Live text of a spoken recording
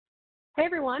Hey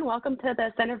everyone, welcome to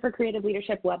the Center for Creative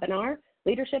Leadership webinar,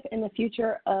 Leadership in the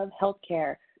Future of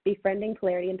Healthcare, Befriending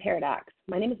Polarity and Paradox.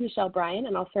 My name is Michelle Bryan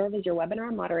and I'll serve as your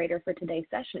webinar moderator for today's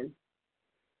session.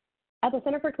 At the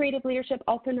Center for Creative Leadership,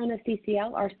 also known as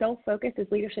CCL, our sole focus is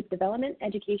leadership development,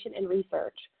 education, and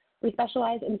research. We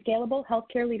specialize in scalable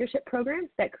healthcare leadership programs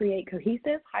that create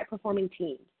cohesive, high-performing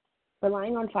teams.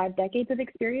 Relying on 5 decades of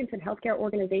experience in healthcare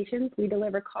organizations, we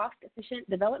deliver cost-efficient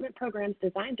development programs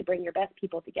designed to bring your best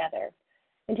people together.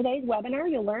 In today's webinar,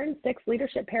 you'll learn 6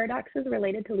 leadership paradoxes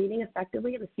related to leading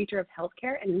effectively in the future of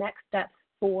healthcare and next steps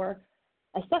for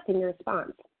assessing your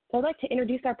response. So I'd like to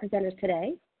introduce our presenters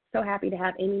today. So happy to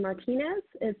have Amy Martinez,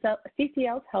 is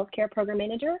CCL's Healthcare Program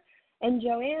Manager, and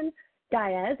Joanne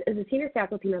Diaz is a Senior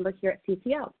Faculty Member here at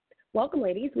CCL. Welcome,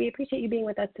 ladies. We appreciate you being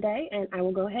with us today, and I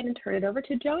will go ahead and turn it over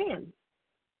to Joanne.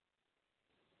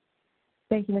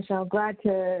 Thank you, Michelle. Glad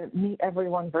to meet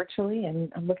everyone virtually, and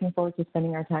I'm looking forward to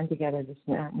spending our time together this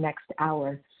next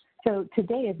hour. So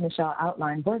today, as Michelle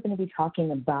outlined, we're going to be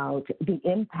talking about the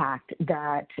impact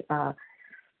that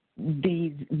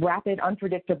these rapid,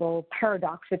 unpredictable,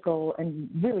 paradoxical, and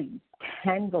really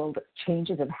tangled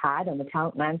changes have had on the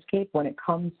talent landscape when it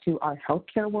comes to our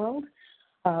healthcare world.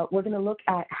 We're going to look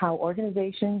at how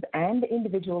organizations and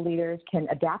individual leaders can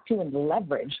adapt to and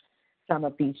leverage some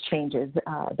of these changes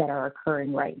that are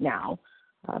occurring right now,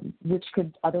 which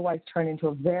could otherwise turn into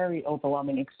a very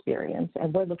overwhelming experience.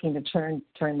 And we're looking to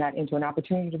turn that into an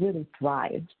opportunity to really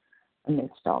thrive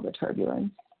amidst all the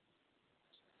turbulence.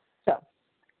 So,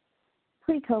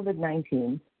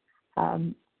 pre-COVID-19,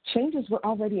 changes were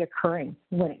already occurring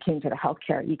when it came to the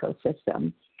healthcare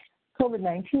ecosystem.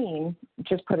 COVID-19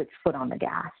 just put its foot on the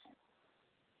gas.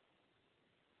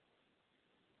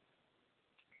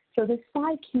 So there's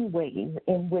 5 key ways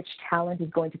in which talent is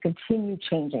going to continue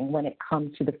changing when it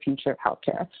comes to the future of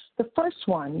healthcare. The first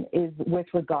one is with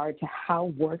regard to how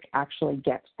work actually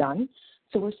gets done.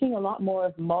 So we're seeing a lot more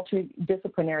of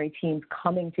multidisciplinary teams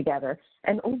coming together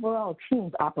and overall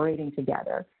teams operating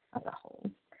together as a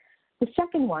whole. The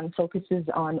second one focuses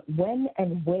on when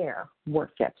and where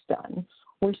work gets done.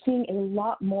 We're seeing a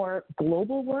lot more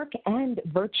global work and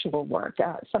virtual work,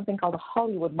 something called a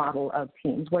Hollywood model of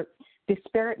teams, where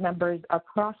disparate members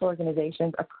across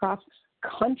organizations, across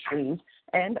countries,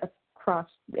 and across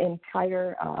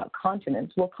entire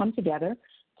continents will come together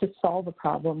to solve a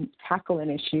problem, tackle an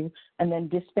issue, and then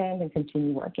disband and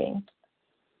continue working.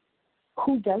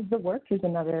 Who does the work is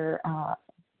another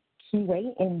key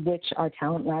way in which our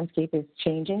talent landscape is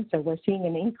changing. So we're seeing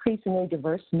an increasingly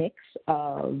diverse mix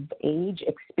of age,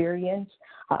 experience,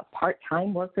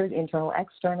 part-time workers, internal,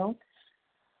 external.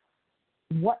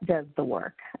 What does the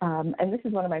work? And this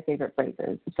is one of my favorite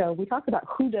phrases. So we talk about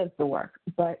who does the work,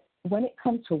 but when it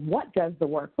comes to what does the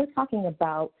work, we're talking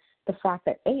about the fact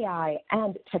that AI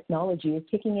and technology is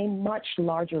taking a much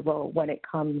larger role when it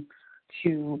comes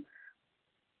to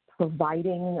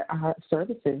providing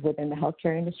services within the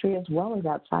healthcare industry as well as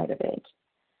outside of it.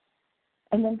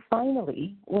 And then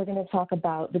finally, we're going to talk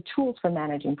about the tools for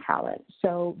managing talent.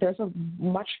 So there's a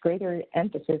much greater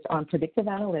emphasis on predictive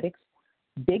analytics,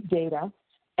 big data,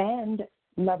 and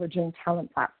leveraging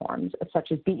talent platforms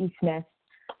such as BE-Smith,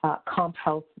 Comp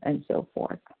Health, and so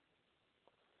forth.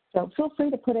 So feel free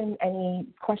to put in any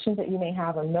questions that you may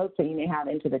have or notes that you may have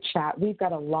into the chat. We've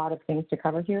got a lot of things to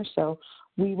cover here, so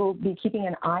we will be keeping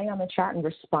an eye on the chat and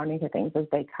responding to things as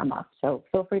they come up. So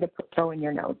feel free to throw in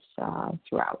your notes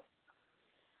throughout.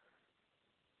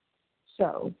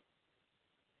 So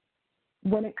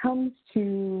when it comes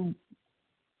to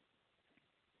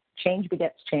change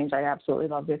begets change, I absolutely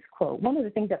love this quote. One of the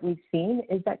things that we've seen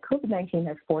is that COVID-19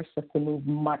 has forced us to move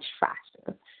much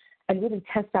faster and really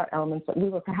test out elements that we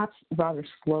were perhaps rather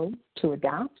slow to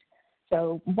adapt.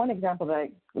 So one example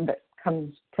that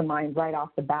comes to mind right off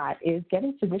the bat is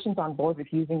getting physicians on board with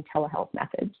using telehealth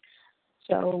methods.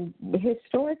 So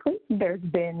historically, there's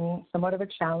been somewhat of a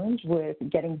challenge with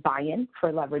getting buy-in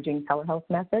for leveraging telehealth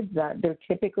methods. There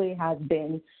typically has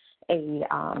been a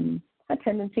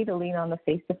tendency to lean on the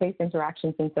face-to-face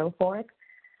interactions and so forth.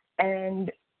 And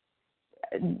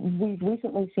we've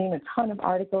recently seen a ton of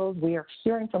articles. We are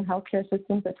hearing from healthcare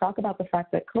systems that talk about the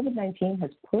fact that COVID-19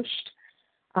 has pushed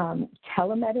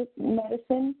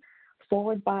telemedicine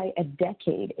forward by a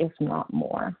decade, if not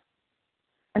more.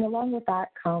 And along with that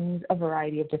comes a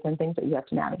variety of different things that you have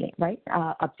to navigate, right?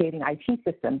 Updating IT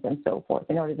systems and so forth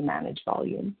in order to manage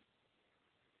volume.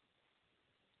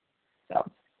 So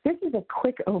this is a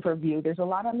quick overview. There's a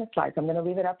lot on the slide, so I'm going to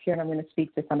leave it up here and I'm going to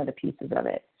speak to some of the pieces of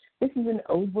it. This is an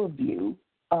overview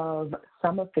of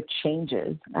some of the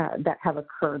changes that have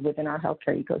occurred within our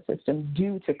healthcare ecosystem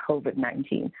due to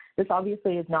COVID-19. This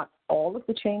obviously is not all of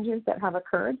the changes that have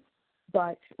occurred,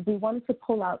 but we wanted to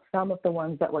pull out some of the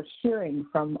ones that we're hearing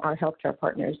from our healthcare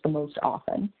partners the most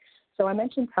often. So I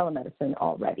mentioned telemedicine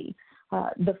already.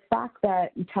 The fact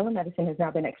that telemedicine has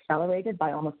now been accelerated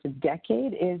by almost a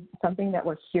decade is something that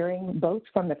we're hearing both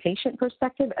from the patient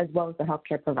perspective as well as the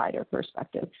healthcare provider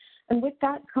perspective. And with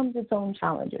that comes its own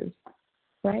challenges,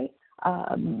 right?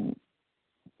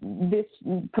 This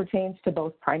pertains to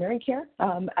both primary care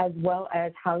as well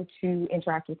as how to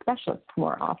interact with specialists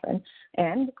more often,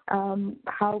 and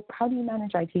how do you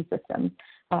manage IT systems?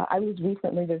 I was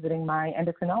recently visiting my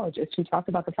endocrinologist who talked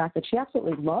about the fact that she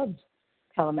absolutely loves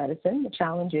telemedicine. The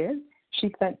challenge is she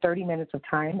spent 30 minutes of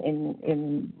time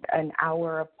in an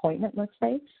hour appointment, let's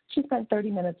say. She spent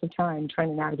 30 minutes of time trying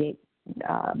to navigate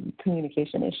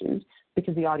communication issues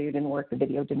because the audio didn't work, the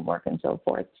video didn't work, and so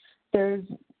forth. There's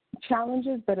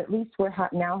challenges, but at least we're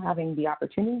now having the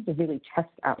opportunity to really test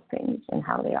out things and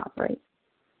how they operate.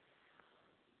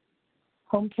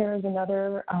 Home care is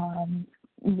another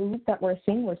move that we're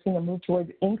seeing. We're seeing a move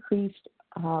towards increased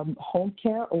home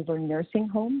care over nursing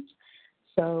homes.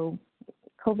 So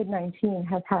COVID-19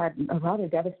 has had a rather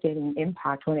devastating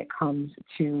impact when it comes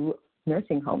to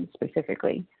nursing homes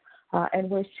specifically. And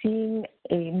we're seeing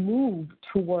a move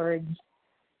towards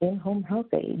in-home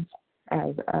health aides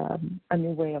as a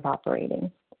new way of operating.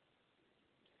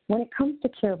 When it comes to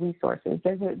care resources,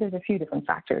 there's a few different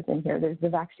factors in here. There's the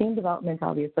vaccine development,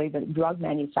 obviously, the drug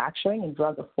manufacturing and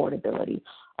drug affordability.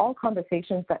 All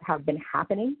conversations that have been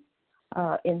happening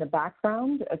in the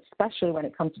background, especially when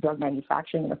it comes to drug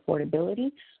manufacturing and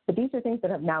affordability, but these are things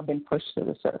that have now been pushed to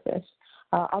the surface.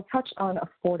 I'll touch on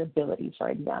affordability, for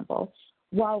example.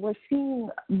 While we're seeing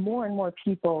more and more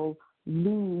people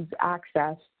lose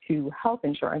access to health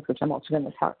insurance, which I'm also going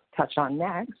to touch on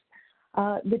next,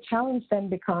 the challenge then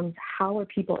becomes how are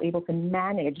people able to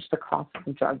manage the cost of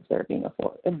the drugs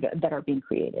that are being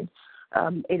created.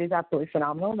 It is absolutely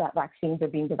phenomenal that vaccines are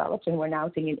being developed, and we're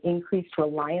now seeing an increased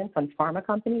reliance on pharma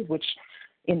companies, which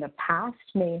in the past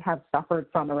may have suffered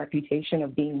from a reputation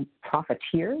of being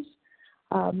profiteers.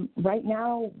 Right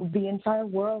now, the entire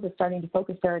world is starting to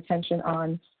focus their attention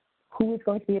on who is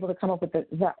going to be able to come up with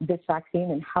this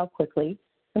vaccine and how quickly.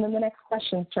 And then the next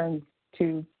question turns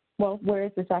to, well, where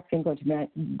is this vaccine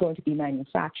going to be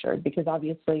manufactured? Because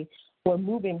obviously we're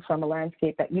moving from a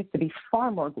landscape that used to be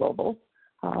far more global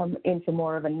into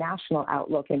more of a national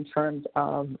outlook in terms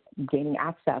of gaining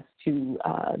access to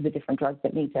the different drugs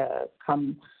that need to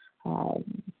come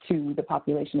to the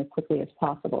population as quickly as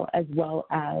possible, as well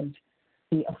as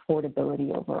the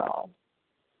affordability overall.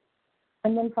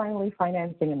 And then finally,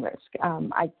 financing and risk.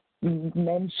 I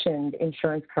mentioned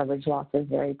insurance coverage losses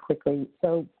very quickly.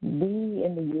 So we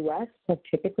in the U.S. have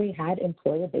typically had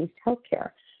employer-based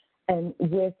healthcare. And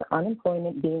with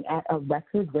unemployment being at a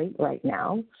record rate right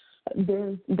now,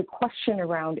 there's the question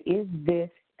around, is this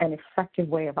an effective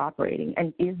way of operating,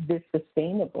 and is this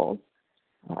sustainable,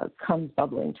 comes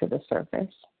bubbling to the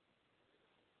surface.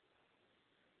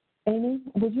 Amy,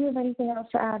 would you have anything else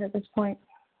to add at this point?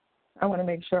 I want to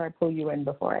make sure I pull you in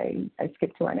before I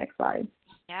skip to our next slide.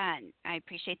 Yeah, I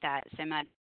appreciate that so much.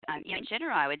 In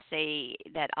general, I would say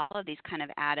that all of these kind of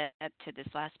add up to this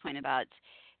last point about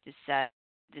this term,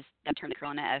 the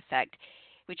corona effect,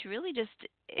 which really just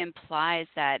implies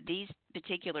that these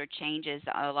particular changes,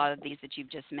 a lot of these that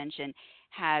you've just mentioned,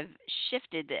 have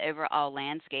shifted the overall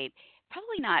landscape.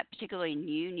 Probably not particularly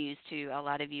new news to a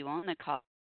lot of you on the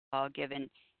call, given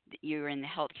that you're in the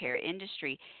healthcare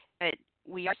industry, but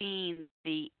we are seeing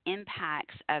the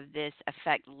impacts of this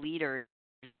affect leaders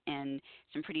in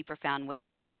some pretty profound ways,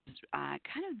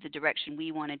 kind of the direction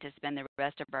we wanted to spend the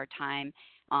rest of our time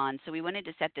on. So we wanted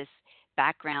to set this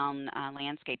background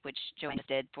landscape, which Joanna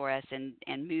did for us, and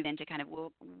move into kind of,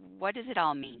 well, what does it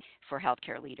all mean for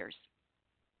healthcare leaders?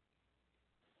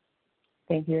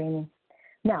 Thank you, Amy.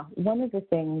 Now, one of the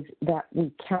things that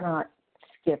we cannot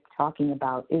skip talking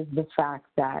about is the fact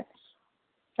that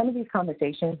some of these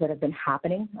conversations that have been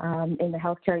happening in the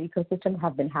healthcare ecosystem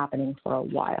have been happening for a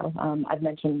while. I've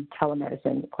mentioned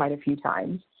telemedicine quite a few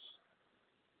times,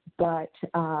 but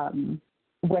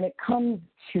when it comes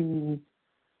to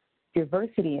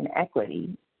diversity and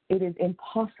equity, it is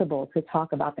impossible to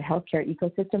talk about the healthcare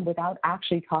ecosystem without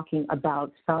actually talking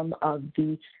about some of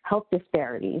the health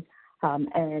disparities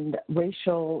and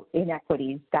racial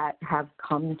inequities that have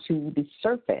come to the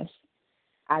surface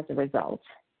as a result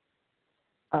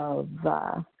of,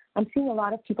 I'm seeing a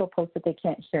lot of people post that they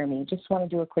can't hear me. Just want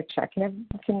to do a quick check. Yes,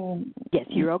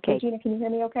 you're okay. Regina, can you hear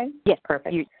me okay? Yes,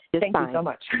 perfect. Thank you so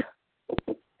much.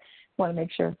 want to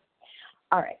make sure.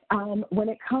 All right. When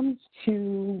it comes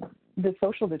to the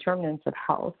social determinants of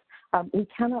health, we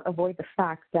cannot avoid the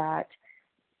fact that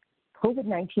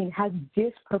COVID-19 has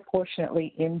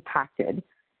disproportionately impacted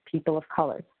people of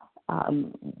color.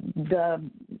 The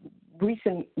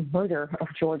recent murder of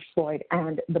George Floyd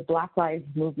and the Black Lives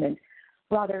Movement,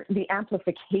 rather the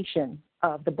amplification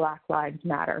of the Black Lives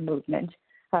Matter movement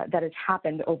that has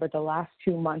happened over the last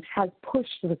 2 months, has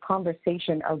pushed the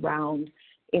conversation around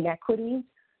inequities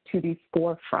to the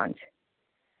forefront.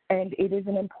 And it is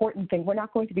an important thing. We're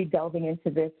not going to be delving into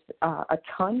this a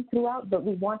ton throughout, but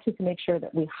we wanted to make sure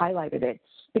that we highlighted it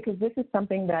because this is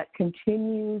something that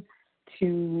continues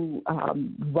to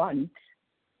run.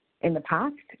 In the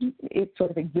past, it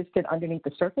sort of existed underneath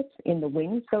the surface, in the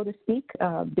wings, so to speak,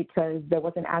 because there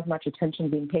wasn't as much attention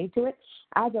being paid to it.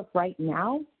 As of right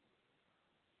now,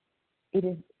 it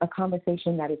is a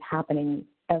conversation that is happening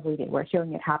every day. We're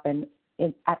hearing it happen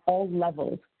at all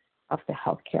levels of the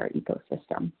healthcare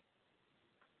ecosystem.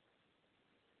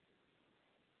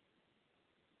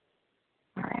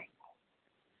 All right.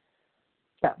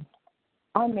 So,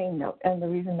 our main note, and the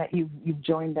reason that you've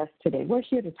joined us today, we're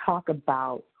here to talk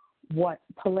about what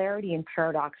polarity and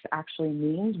paradox actually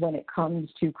means when it comes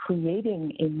to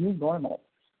creating a new normal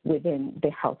within the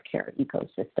healthcare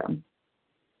ecosystem.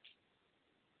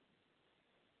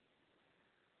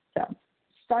 So,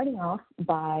 starting off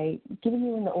by giving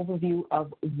you an overview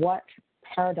of what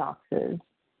paradoxes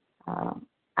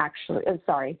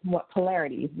what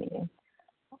polarities mean.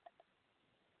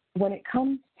 When it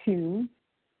comes to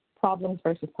problems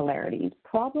versus polarities,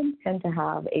 problems tend to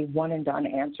have a one-and-done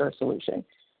answer or solution.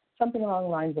 Something along the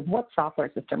lines of what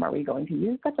software system are we going to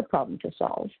use? That's a problem to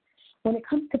solve. When it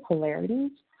comes to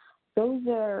polarities, those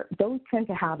tend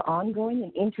to have ongoing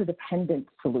and interdependent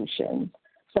solutions.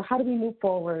 So how do we move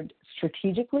forward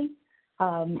strategically?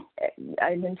 An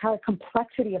entire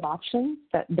complexity of options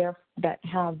that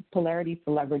have polarities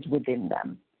to leverage within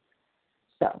them.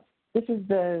 So this is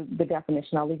the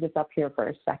definition. I'll leave this up here for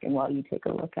a second while you take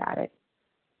a look at it.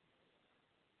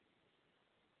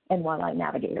 And while I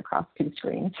navigate across 2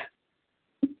 screens.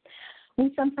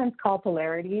 We sometimes call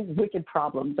polarities wicked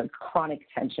problems and chronic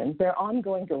tensions. They're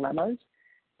ongoing dilemmas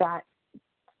that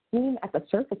seem at the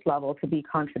surface level to be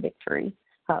contradictory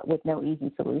with no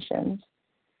easy solutions.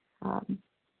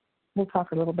 We'll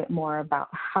talk a little bit more about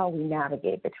how we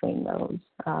navigate between those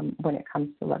when it comes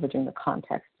to leveraging the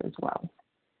context as well.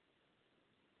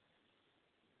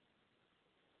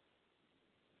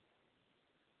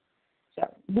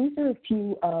 So these are a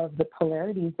few of the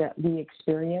polarities that we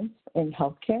experience in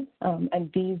healthcare,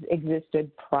 and these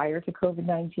existed prior to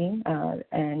COVID-19,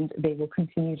 and they will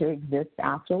continue to exist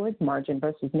afterwards: margin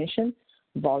versus mission,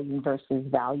 volume versus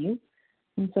value,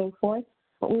 and so forth.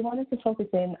 But we wanted to focus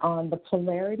in on the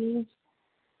polarities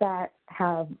that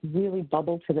have really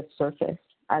bubbled to the surface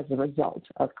as a result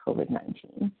of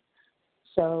COVID-19.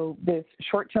 So this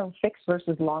short-term fix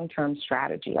versus long-term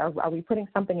strategy. Are we putting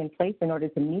something in place in order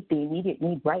to meet the immediate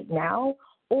need right now?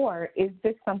 Or is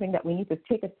this something that we need to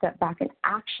take a step back and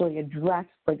actually address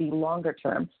for the longer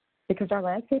term? Because our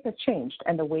landscape has changed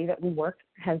and the way that we work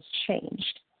has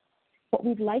changed. What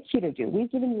we'd like you to do,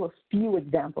 we've given you a few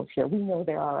examples here. We know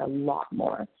there are a lot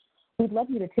more. We'd love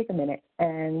you to take a minute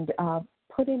and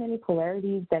put in any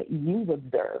polarities that you've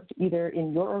observed, either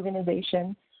in your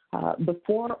organization,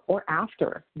 before or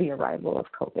after the arrival of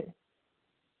COVID.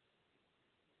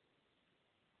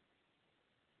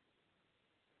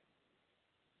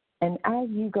 And as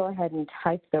you go ahead and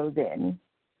type those in,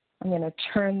 I'm going to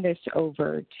turn this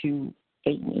over to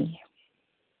Amy.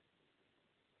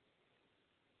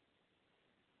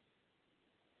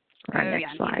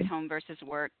 Next slide. Home versus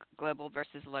work, global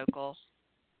versus local.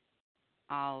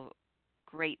 All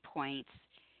great points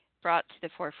brought to the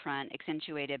forefront,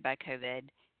 accentuated by COVID.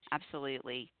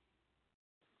 Absolutely.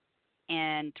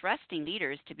 And thrusting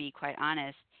leaders, to be quite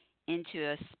honest, into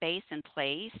a space and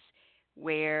place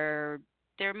where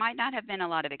there might not have been a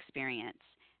lot of experience.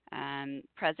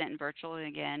 Present and virtual,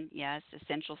 again, yes,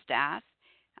 essential staff,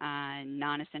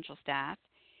 non-essential staff.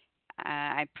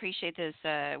 I appreciate this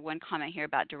one comment here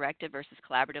about directive versus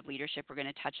collaborative leadership. We're going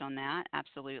to touch on that,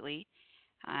 absolutely.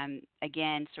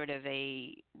 Again, sort of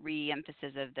a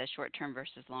re-emphasis of the short-term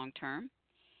versus long-term.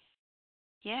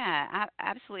 Yeah,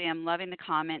 absolutely. I'm loving the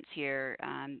comments here.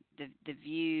 The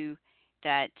view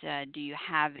that do you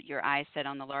have your eyes set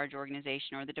on the large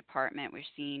organization or the department? We're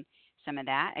seeing some of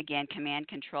that. Again, command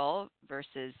control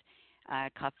versus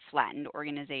flattened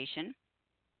organization.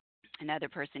 Another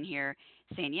person here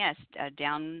saying yes,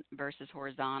 down versus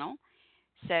horizontal.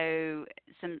 So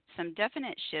some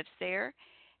definite shifts there.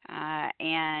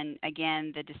 And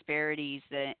again, the disparities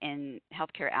in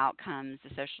healthcare outcomes, the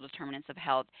social determinants of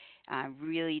health,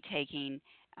 really taking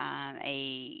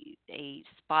a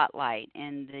spotlight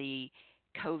in in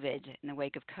the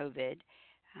wake of COVID.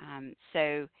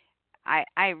 So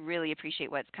I really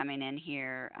appreciate what's coming in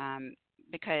here,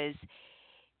 because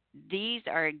these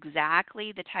are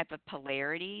exactly the type of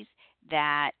polarities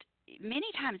that many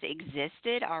times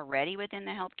existed already within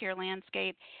the healthcare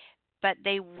landscape, but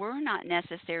they were not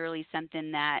necessarily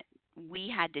something that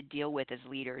we had to deal with as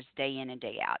leaders day in and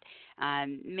day out.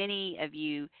 Many of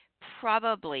you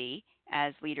probably,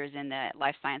 as leaders in the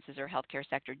life sciences or healthcare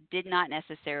sector, did not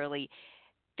necessarily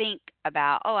think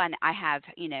about, oh, and I have,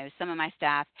 some of my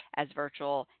staff as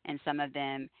virtual and some of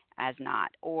them as not.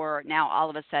 Or now all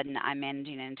of a sudden I'm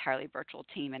managing an entirely virtual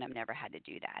team and I've never had to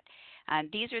do that.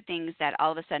 These are things that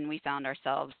all of a sudden we found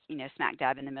ourselves, smack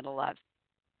dab in the middle of.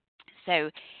 So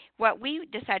what we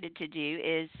decided to do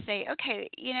is say, okay,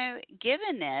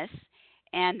 given this,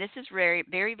 and this is very,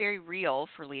 very, very real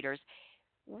for leaders,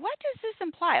 what does this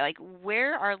imply? Like,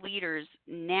 where are leaders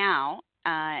now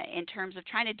in terms of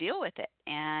trying to deal with it?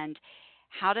 And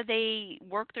how do they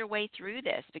work their way through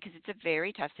this? Because it's a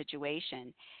very tough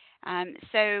situation.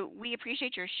 So we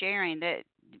appreciate your sharing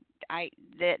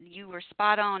that you were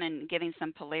spot on in giving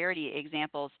some polarity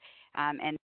examples,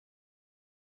 and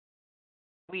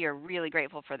we are really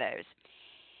grateful for those.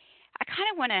 I kind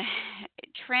of want to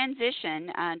transition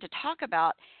to talk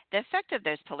about the effect of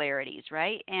those polarities,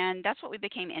 right? And that's what we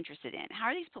became interested in. How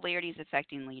are these polarities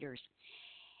affecting leaders?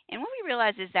 And what we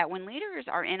realize is that when leaders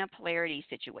are in a polarity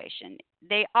situation,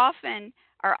 they often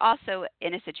are also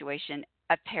in a situation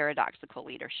of paradoxical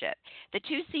leadership. The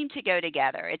two seem to go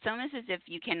together. It's almost as if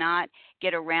you cannot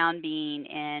get around being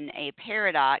in a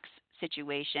paradox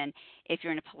situation if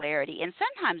you're in a polarity. And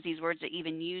sometimes these words are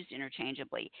even used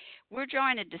interchangeably. We're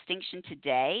drawing a distinction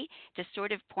today to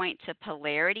sort of point to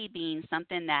polarity being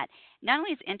something that not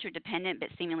only is interdependent but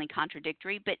seemingly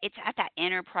contradictory, but it's at that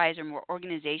enterprise or more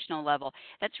organizational level.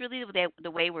 That's really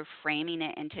the way we're framing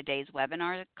it in today's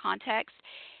webinar context.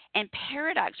 And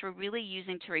paradox we're really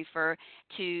using to refer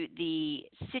to the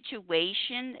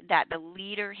situation that the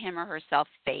leader, him or herself,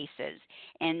 faces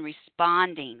in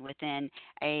responding within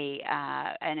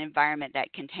an environment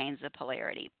that contains the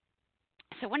polarity.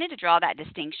 So I wanted to draw that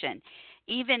distinction,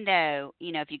 even though,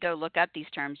 if you go look up these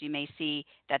terms, you may see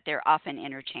that they're often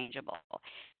interchangeable.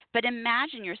 But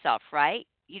imagine yourself, right?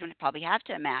 You don't probably have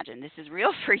to imagine. This is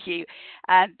real for you.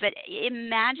 But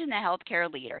imagine the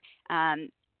healthcare leader,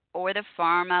 or the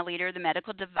pharma leader, the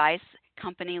medical device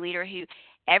company leader, who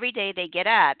every day they get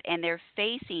up and they're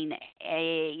facing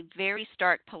a very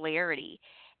stark polarity.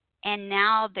 And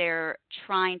now they're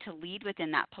trying to lead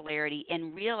within that polarity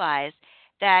and realize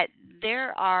that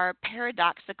there are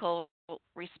paradoxical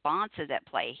responses at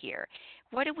play here.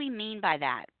 What do we mean by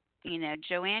that?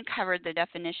 Joanne covered the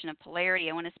definition of polarity.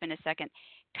 I want to spend a second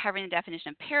covering the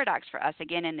definition of paradox for us,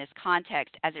 again, in this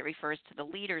context as it refers to the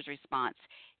leader's response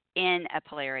in a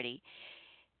polarity.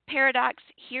 Paradox,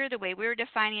 here the way we're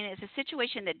defining it, is a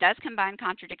situation that does combine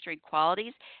contradictory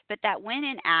qualities, but that when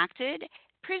enacted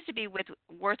proves to be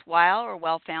worthwhile or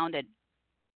well-founded.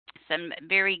 Some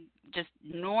very just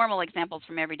normal examples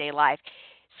from everyday life.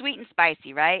 Sweet and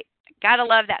spicy, right? Gotta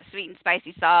love that sweet and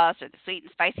spicy sauce or the sweet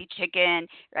and spicy chicken,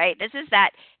 right? This is that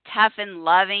tough and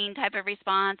loving type of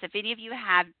response. If any of you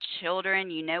have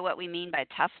children, you know what we mean by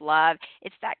tough love.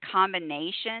 It's that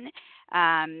combination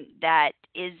that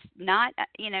is not,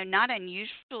 not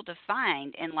unusual to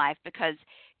find in life, because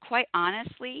quite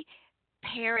honestly,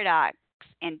 paradox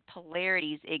and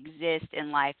polarities exist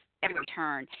in life every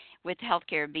turn, with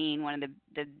healthcare being one of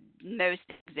the most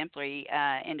exemplary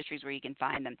industries where you can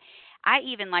find them. I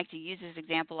even like to use this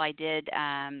example. I did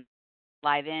LinkedIn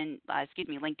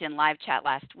live chat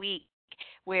last week,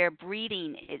 where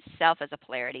breathing itself is a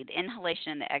polarity, the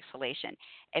inhalation and the exhalation,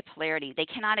 a polarity. They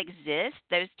cannot exist.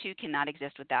 Those two cannot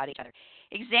exist without each other.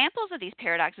 Examples of these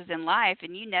paradoxes in life,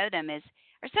 and you know them, are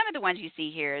some of the ones you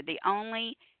see here. The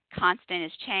only constant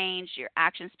is change. Your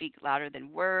actions speak louder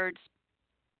than words.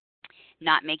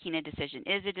 Not making a decision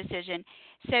is a decision.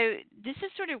 So this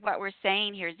is sort of what we're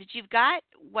saying here, is that you've got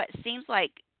what seems like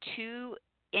two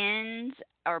ends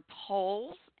or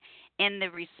poles in the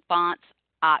response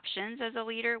options as a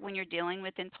leader when you're dealing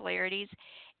with polarities.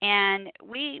 And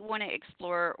we want to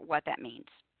explore what that means,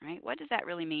 right? What does that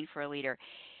really mean for a leader?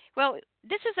 Well,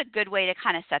 this is a good way to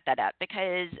kind of set that up,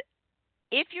 because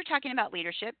if you're talking about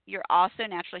leadership, you're also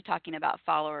naturally talking about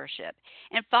followership.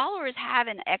 And followers have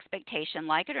an expectation,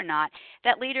 like it or not,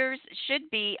 that leaders should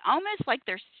be almost like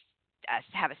they're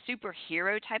have a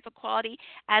superhero type of quality,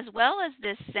 as well as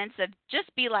this sense of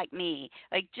just be like me,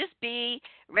 like just be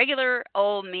regular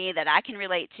old me that I can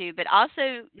relate to, but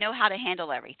also know how to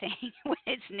handle everything when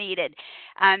it's needed.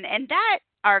 And those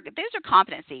are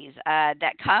competencies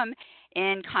that come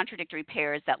in contradictory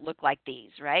pairs that look like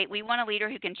these, right? We want a leader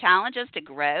who can challenge us to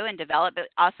grow and develop, but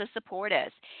also support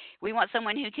us. We want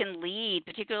someone who can lead,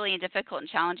 particularly in difficult and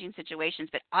challenging situations,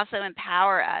 but also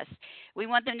empower us. We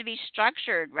want them to be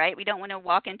structured, right? We don't want to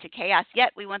walk into chaos,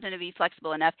 yet we want them to be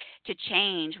flexible enough to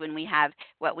change when we have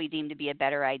what we deem to be a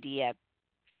better idea.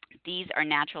 These are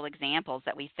natural examples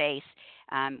that we face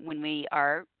when we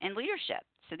are in leadership.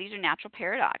 So these are natural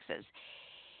paradoxes.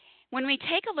 When we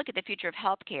take a look at the future of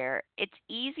healthcare, it's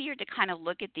easier to kind of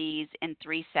look at these in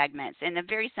three segments in a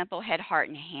very simple head, heart,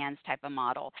 and hands type of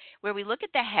model, where we look at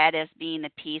the head as being the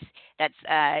piece that's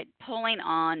pulling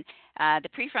on the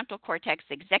prefrontal cortex,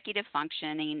 executive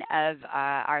functioning of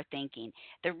our thinking,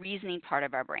 the reasoning part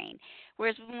of our brain.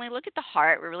 Whereas when we look at the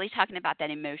heart, we're really talking about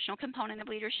that emotional component of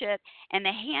leadership, and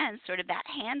the hands, sort of that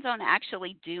hands-on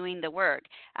actually doing the work.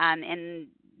 And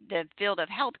the field of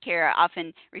healthcare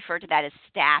often refer to that as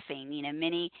staffing. You know,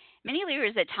 many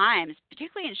leaders at times,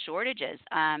 particularly in shortages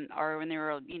or when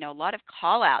there are a lot of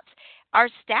call outs, are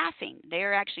staffing.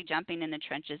 They're actually jumping in the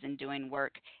trenches and doing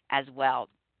work as well.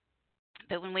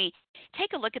 But when we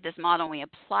take a look at this model and we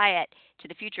apply it to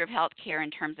the future of healthcare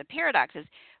in terms of paradoxes,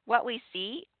 what we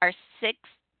see are 6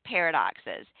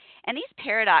 paradoxes. And these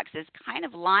paradoxes kind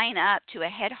of line up to a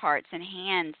head, hearts, and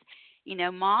hands,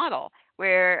 model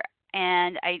where,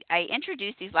 and I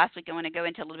introduced these last week. I want to go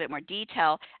into a little bit more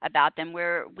detail about them,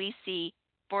 where we see,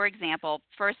 for example,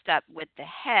 first up with the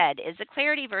head is the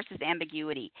clarity versus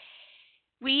ambiguity.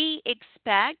 We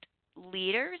expect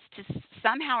leaders to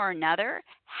somehow or another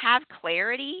have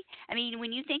clarity. I mean,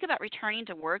 when you think about returning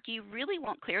to work, you really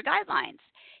want clear guidelines.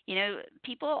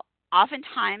 People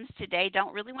oftentimes today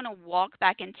don't really want to walk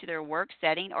back into their work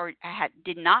setting, or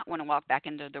did not want to walk back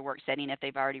into their work setting if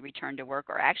they've already returned to work,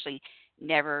 or actually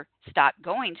never stopped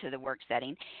going to the work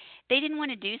setting. They didn't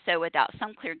want to do so without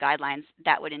some clear guidelines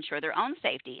that would ensure their own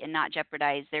safety and not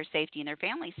jeopardize their safety and their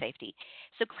family's safety.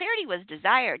 So clarity was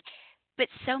desired, but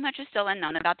so much is still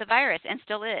unknown about the virus, and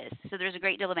still is. So there's a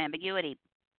great deal of ambiguity.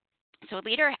 So a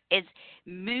leader is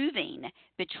moving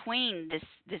between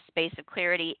this space of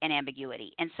clarity and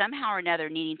ambiguity, and somehow or another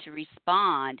needing to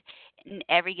respond in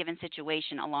every given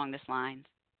situation along this line.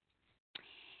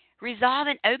 Resolve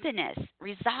and openness.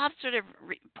 Resolve sort of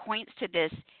points to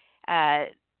this,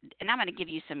 and I'm going to give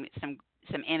you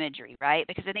some imagery, right?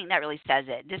 Because I think that really says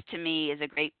it. This to me is a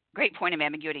great point of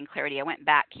ambiguity and clarity. I went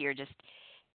back here just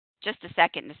a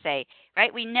second to say,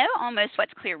 right, we know almost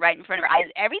what's clear right in front of our eyes.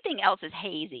 Everything else is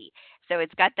hazy. So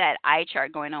it's got that eye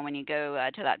chart going on when you go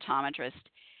to that optometrist.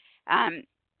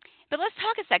 But let's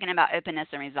talk a second about openness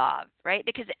and resolve, right?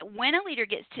 Because when a leader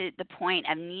gets to the point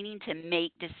of needing to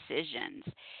make decisions,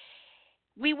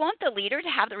 we want the leader to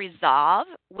have the resolve,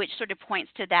 which sort of points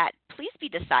to that, please be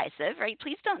decisive, right?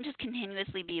 Please don't just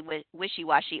continuously be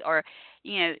wishy-washy or,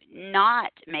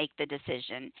 not make the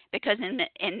decision, because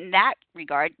in that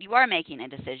regard, you are making a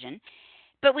decision.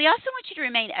 But we also want you to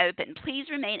remain open. Please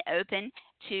remain open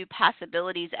to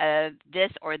possibilities of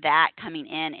this or that coming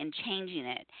in and changing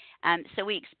it. So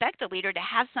we expect the leader to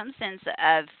have some sense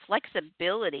of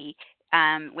flexibility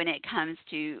when it comes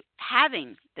to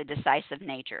having the decisive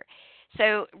nature.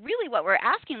 So really what we're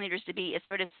asking leaders to be is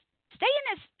sort of stay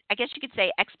in this, I guess you could say,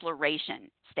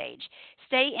 exploration stage.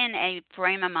 Stay in a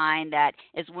frame of mind that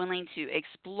is willing to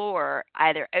explore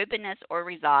either openness or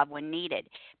resolve when needed.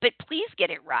 But please get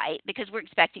it right, because we're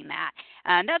expecting that.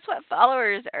 That's what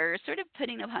followers are sort of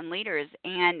putting upon leaders.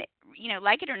 And,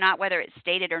 like it or not, whether it's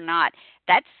stated or not,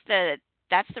 that's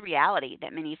the reality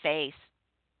that many face.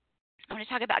 I want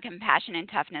to talk about compassion and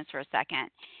toughness for a second.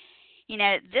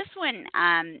 This one,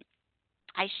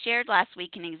 I shared last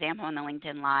week an example on the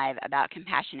LinkedIn Live about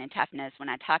compassion and toughness when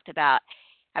I talked about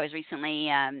I was recently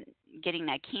getting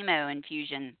a chemo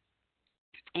infusion,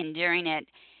 and during it,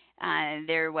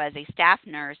 there was a staff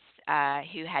nurse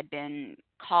who had been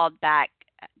called back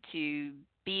to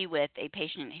be with a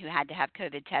patient who had to have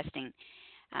COVID testing,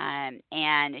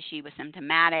 and she was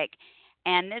symptomatic.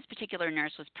 And this particular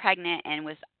nurse was pregnant and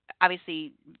was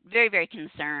obviously very, very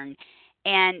concerned.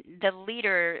 And the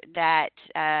leader that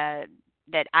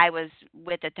I was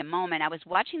with at the moment, I was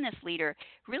watching this leader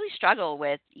really struggle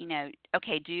with,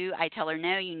 okay, do I tell her,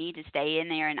 no, you need to stay in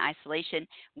there in isolation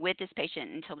with this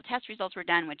patient until the test results were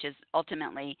done, which is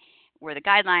ultimately were the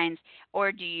guidelines,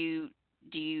 or do you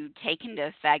take into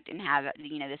effect and have,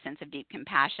 the sense of deep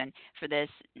compassion for this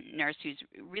nurse who's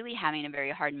really having a very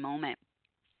hard moment?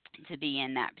 to be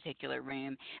in that particular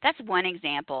room. That's one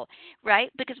example, right?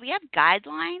 Because we have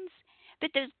guidelines,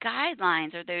 but those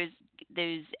guidelines or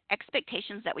those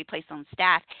expectations that we place on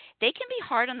staff, they can be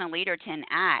hard on the leader to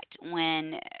enact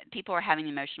when people are having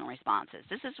emotional responses.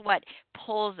 This is what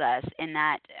pulls us in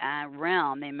that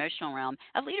realm, the emotional realm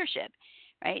of leadership,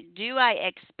 right? Do I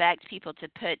expect people to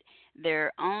put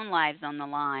their own lives on the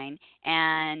line,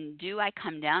 and do I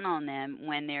come down on them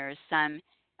when there's some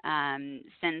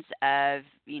sense of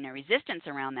resistance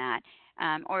around that,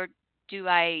 or do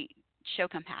I show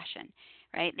compassion?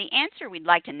 Right. The answer we'd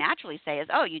like to naturally say is,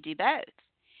 oh, you do both,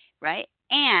 right?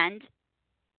 And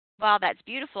while that's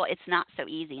beautiful, it's not so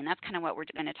easy, and that's kind of what we're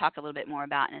going to talk a little bit more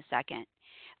about in a second.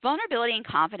 Vulnerability and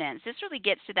confidence. This really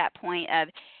gets to that point of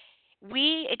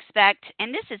we expect,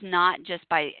 and this is not just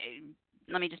by,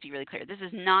 let me just be really clear, this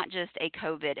is not just a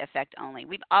COVID effect only.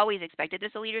 We've always expected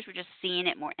this as leaders. We're just seeing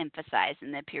it more emphasized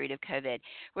in the period of COVID,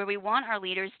 where we want our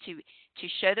leaders to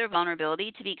show their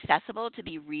vulnerability, to be accessible, to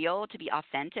be real, to be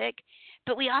authentic,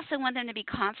 but we also want them to be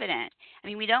confident. I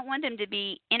mean, we don't want them to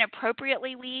be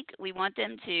inappropriately weak. We want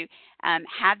them to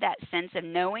have that sense of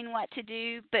knowing what to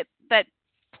do, but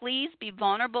please be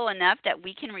vulnerable enough that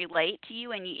we can relate to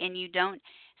you, and you don't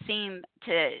seem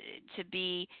to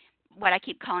be what I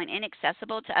keep calling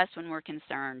inaccessible to us when we're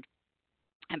concerned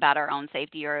about our own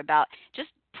safety or about just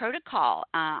protocol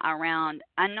around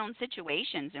unknown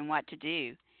situations and what to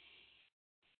do.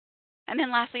 And then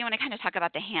lastly, I want to kind of talk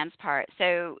about the hands part.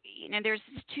 So, there's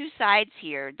two sides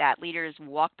here that leaders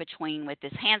walk between with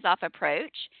this hands-off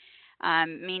approach,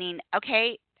 meaning,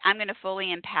 okay, I'm going to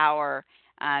fully empower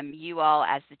you all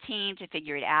as the team to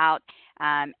figure it out,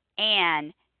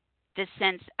 and this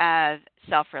sense of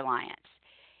self-reliance.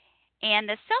 And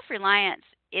the self-reliance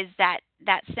is that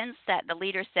sense that the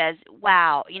leader says,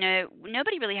 wow,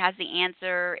 nobody really has the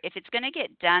answer. If it's going to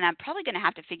get done, I'm probably going to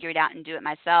have to figure it out and do it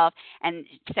myself and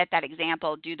set that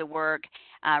example, do the work,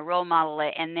 role model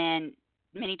it, and then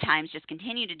many times just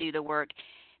continue to do the work,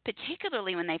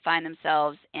 particularly when they find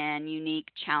themselves in unique,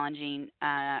 challenging,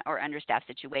 or understaffed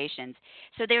situations.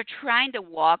 So they're trying to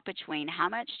walk between how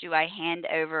much do I hand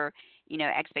over,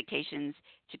 expectations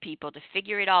to people to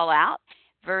figure it all out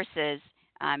versus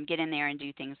get in there and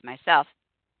do things myself.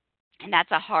 And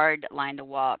that's a hard line to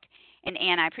walk. And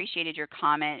Anne, I appreciated your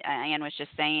comment. Anne was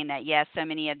just saying that, yes, so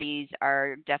many of these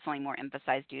are definitely more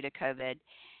emphasized due to COVID.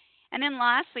 And then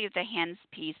lastly, with the hands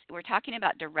piece, we're talking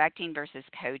about directing versus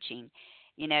coaching.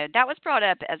 That was brought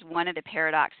up as one of the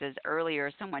paradoxes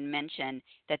earlier. Someone mentioned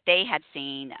that they had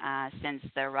seen since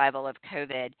the arrival of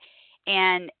COVID.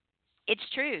 And it's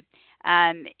true.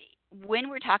 When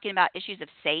we're talking about issues of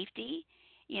safety,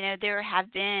 there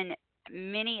have been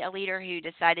many a leader who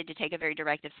decided to take a very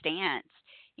directive stance,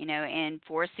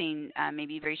 enforcing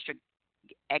maybe very strict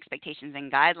expectations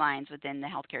and guidelines within the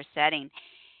healthcare setting.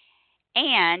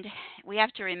 And we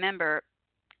have to remember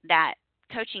that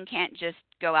coaching can't just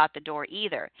go out the door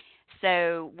either.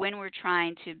 So when we're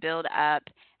trying to build up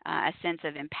a sense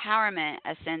of empowerment,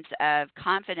 a sense of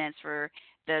confidence for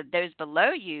those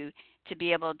below you to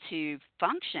be able to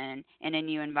function in a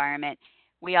new environment,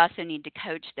 we also need to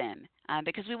coach them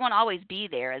because we won't always be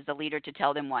there as the leader to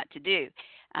tell them what to do.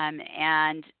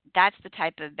 And that's the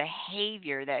type of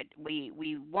behavior that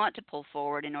we want to pull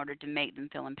forward in order to make them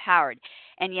feel empowered.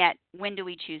 And yet, when do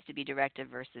we choose to be directive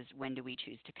versus when do we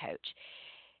choose to coach?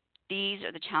 These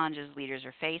are the challenges leaders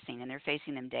are facing, and they're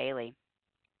facing them daily.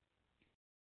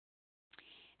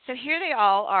 So here they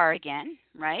all are again,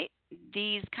 right?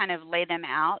 These kind of lay them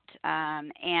out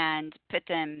and put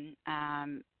them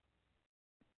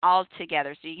all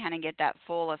together so you kind of get that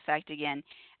full effect again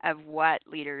of what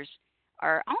leaders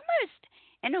are almost,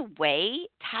 in a way,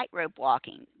 tightrope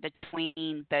walking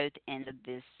between both ends of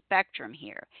this spectrum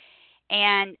here.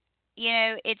 And,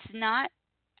 it's not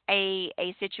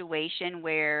a situation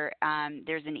where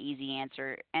there's an easy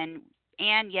answer, and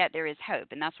yet there is hope,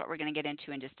 and that's what we're going to get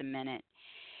into in just a minute.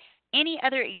 Any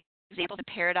other examples of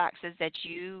paradoxes that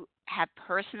you have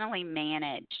personally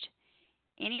managed?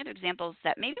 Any other examples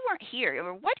that maybe weren't here,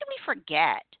 or what did we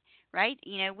forget, right?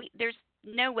 There's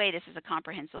no way this is a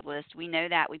comprehensive list. We know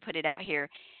that. We put it out here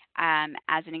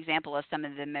as an example of some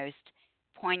of the most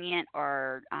poignant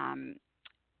or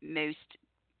most,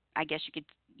 I guess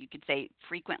you could say,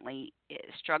 frequently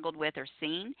struggled with or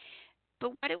seen.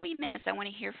 But what did we miss? I want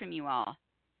to hear from you all.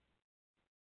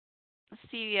 Let's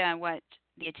see what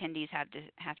the attendees have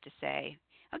to say.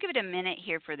 I'll give it a minute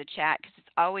here for the chat because it's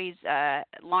always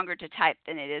longer to type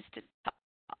than it is to talk.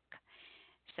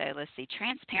 So let's see.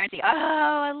 Transparency. Oh,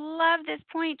 I love this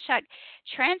point, Chuck.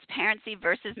 Transparency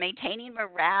versus maintaining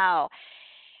morale.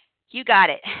 You got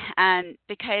it.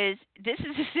 Because this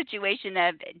is a situation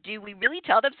of, do we really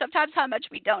tell them sometimes how much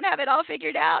we don't have it all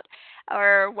figured out,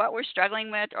 or what we're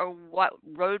struggling with, or what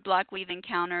roadblock we've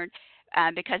encountered?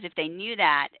 Because if they knew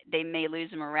that, they may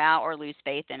lose morale or lose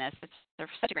faith in us.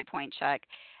 That's such a great point, Chuck.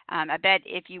 I bet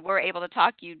if you were able to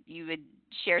talk, you would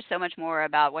share so much more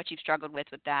about what you've struggled with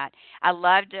that. I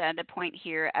loved the point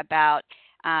here about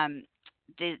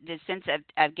the sense of,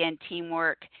 again,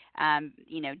 teamwork. How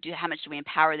much do we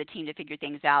empower the team to figure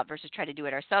things out versus try to do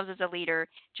it ourselves as a leader?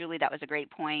 Julie, that was a great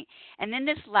point. And then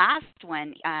this last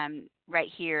one right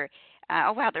here.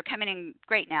 Oh, wow, they're coming in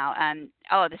great now.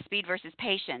 The speed versus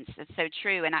patience. That's so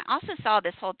true. And I also saw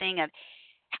this whole thing of,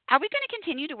 are we going to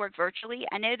continue to work virtually?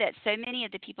 I know that so many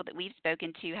of the people that we've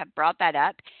spoken to have brought that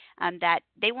up, that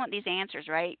they want these answers,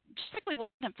 right? Just like we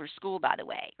want them for school, by the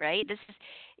way, right? This is,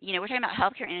 we're talking about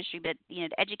healthcare industry, but, the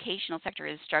educational sector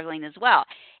is struggling as well.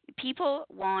 People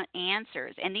want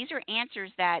answers, and these are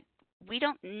answers that we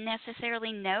don't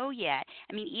necessarily know yet.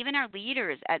 I mean, even our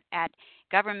leaders at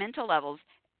governmental levels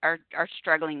are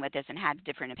struggling with this and have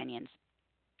different opinions.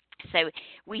 So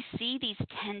we see these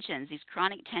tensions, these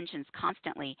chronic tensions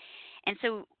constantly. And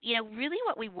so, really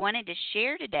what we wanted to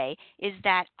share today is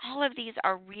that all of these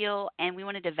are real, and we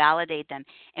wanted to validate them.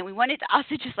 And we wanted to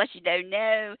also just let you know,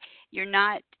 no, you're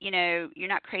not, you're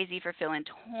not crazy for feeling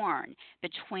torn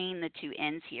between the two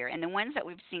ends here. And the ones that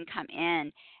we've seen come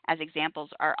in as examples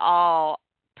are all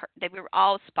they were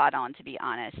all spot on, to be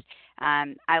honest.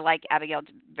 I like Abigail's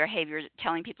behavior,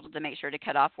 telling people to make sure to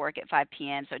cut off work at 5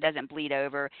 p.m. so it doesn't bleed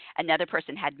over. Another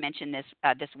person had mentioned this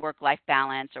work-life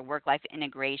balance or work-life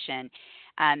integration.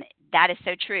 That is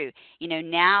so true.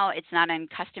 Now it's not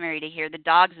uncustomary to hear the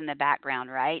dogs in the background,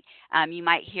 right? You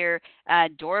might hear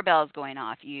doorbells going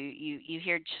off. You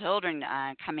hear children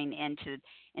coming into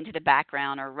the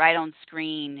background or right on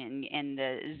screen in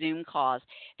the Zoom calls.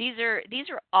 These are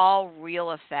all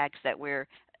real effects that we're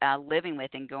living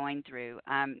with and going through.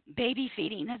 Baby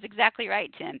feeding, that's exactly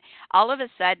right, Tim. All of a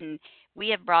sudden, we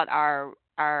have brought our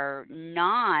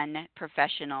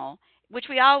non-professional, which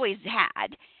we always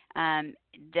had,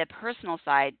 the personal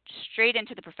side, straight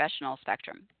into the professional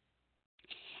spectrum.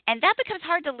 And that becomes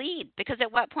hard to lead, because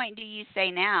at what point do you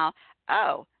say now,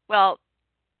 oh, well,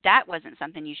 that wasn't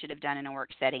something you should have done in a work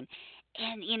setting?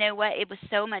 And you know what? It was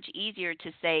so much easier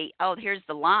to say, oh, here's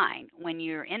the line, when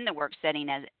you're in the work setting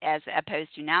as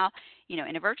opposed to now,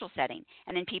 in a virtual setting.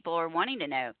 And then people are wanting to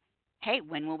know, hey,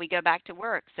 when will we go back to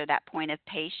work? So that point of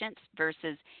patience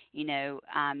versus,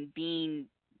 being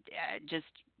just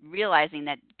realizing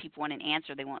that people want an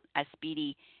answer. They want a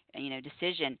speedy,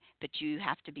 decision, but you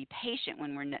have to be patient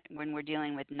when we're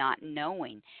dealing with not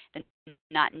knowing. The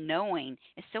not knowing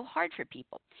is so hard for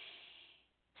people.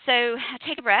 So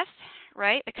take a breath,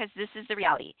 right? Because this is the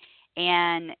reality.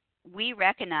 And we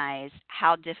recognize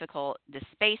how difficult the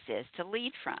space is to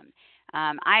lead from.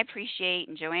 I appreciate,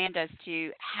 and Joanne does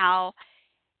too, how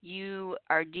you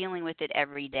are dealing with it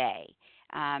every day.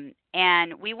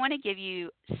 And we want to give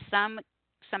you some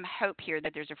hope here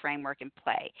that there's a framework in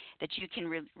play, that you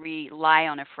can rely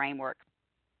on a framework.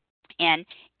 And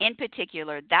in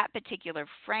particular, that particular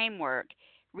framework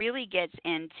really gets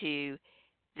into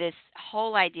this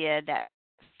whole idea that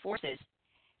forces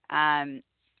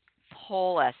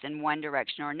pull us in one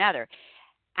direction or another.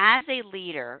 As a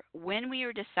leader, when we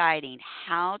are deciding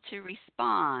how to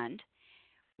respond,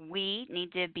 we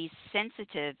need to be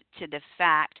sensitive to the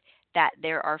fact that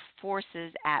there are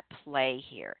forces at play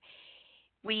here.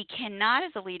 We cannot,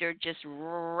 as a leader, just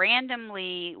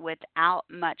randomly, without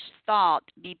much thought,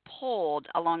 be pulled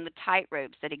along the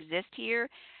tightropes that exist here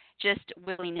just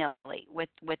willy-nilly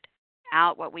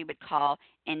without what we would call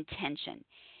intention.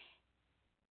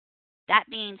 That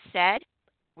being said,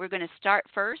 we're going to start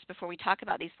first, before we talk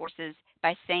about these forces,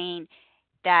 by saying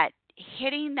that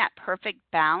hitting that perfect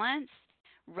balance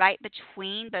right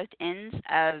between both ends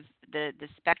of the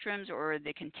spectrums or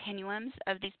the continuums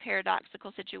of these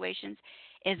paradoxical situations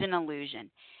is an illusion.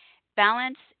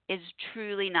 Balance is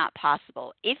truly not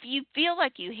possible. If you feel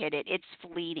like you hit it, it's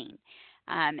fleeting.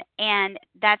 And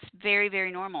that's very,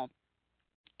 very normal.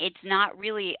 It's not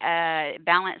really a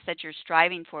balance that you're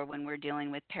striving for when we're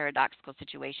dealing with paradoxical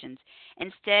situations.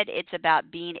 Instead, it's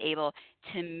about being able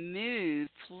to move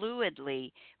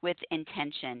fluidly with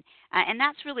intention. And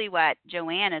that's really what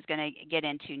Joanne is going to get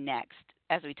into next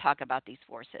as we talk about these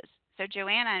forces. So,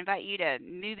 Joanne, I invite you to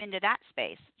move into that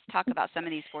space. Let's talk about some of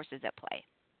these forces at play.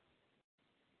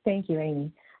 Thank you,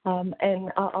 Amy. And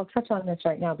I'll touch on this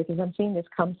right now because I'm seeing this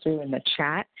come through in the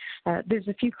chat. There's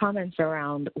a few comments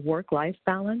around work-life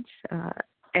balance.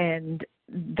 And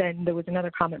then there was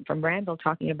another comment from Randall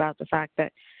talking about the fact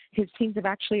that his teams have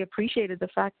actually appreciated the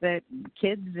fact that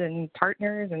kids and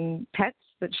partners and pets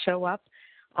that show up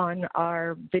on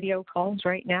our video calls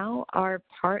right now are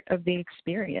part of the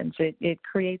experience. It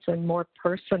creates a more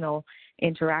personal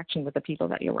interaction with the people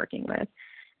that you're working with.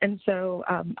 And so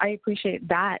I appreciate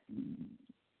that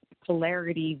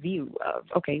polarity view of,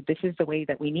 okay, this is the way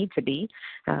that we need to be,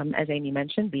 as Amy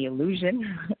mentioned, the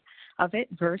illusion of it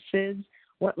versus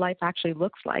what life actually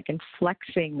looks like and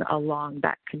flexing along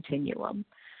that continuum.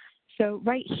 So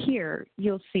right here,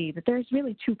 you'll see that there's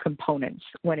really two components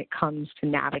when it comes to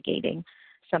navigating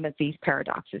some of these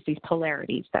paradoxes, these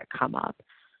polarities that come up.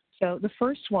 So the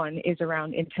first one is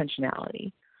around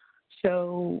intentionality.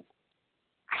 So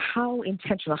how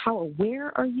intentional, how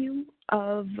aware are you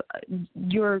of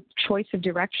your choice of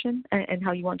direction and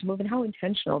how you want to move, and how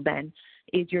intentional then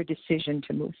is your decision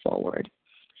to move forward?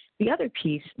 The other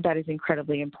piece that is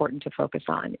incredibly important to focus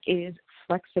on is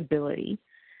flexibility.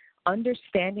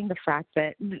 Understanding the fact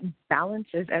that balance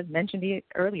is, as mentioned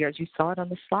earlier, as you saw it on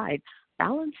the slide,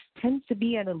 balance tends to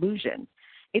be an illusion.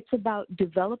 It's about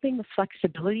developing the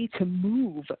flexibility to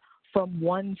move from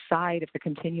one side of the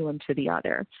continuum to the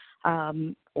other,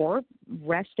 or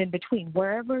rest in between,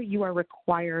 wherever you are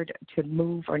required to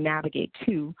move or navigate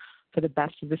to for the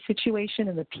best of the situation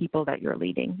and the people that you're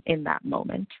leading in that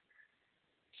moment.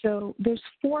 So there's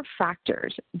 4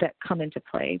 factors that come into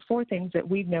play, 4 things that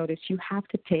we've noticed you have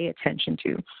to pay attention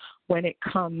to when it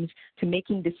comes to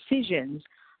making decisions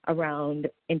around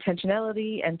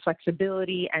intentionality and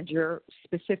flexibility and your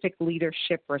specific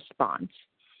leadership response.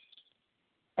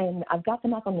 And I've got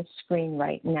them up on the screen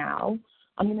right now.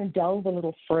 I'm going to delve a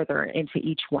little further into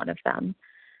each one of them.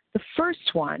 The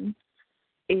first one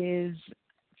is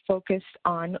focused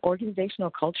on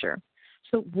organizational culture.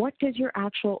 So what does your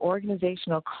actual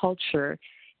organizational culture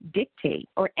dictate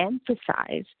or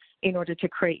emphasize in order to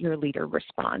create your leader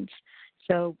response?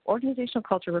 So organizational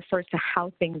culture refers to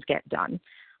how things get done.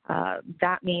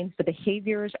 That means the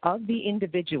behaviors of the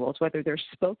individuals, whether they're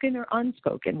spoken or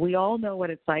unspoken. We all know what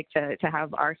it's like to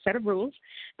have our set of rules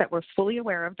that we're fully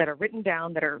aware of, that are written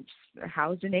down, that are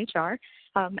housed in HR,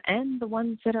 and the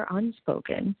ones that are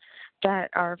unspoken, that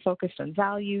are focused on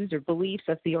values or beliefs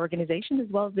of the organization as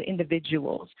well as the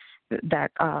individuals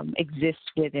that exist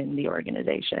within the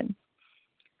organization.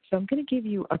 So I'm going to give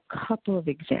you a couple of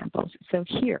examples. So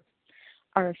here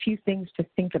are a few things to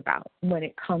think about when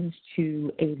it comes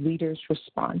to a leader's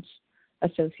response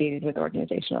associated with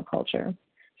organizational culture.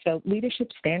 So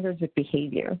leadership standards of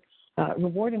behavior,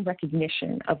 reward and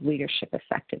recognition of leadership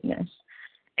effectiveness.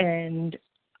 And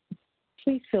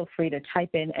please feel free to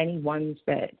type in any ones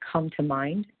that come to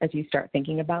mind as you start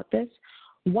thinking about this.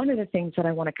 One of the things that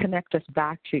I want to connect us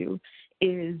back to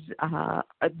is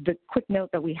the quick note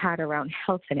that we had around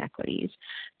health inequities.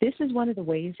 This is one of the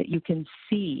ways that you can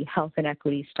see health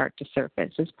inequities start to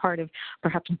surface as part of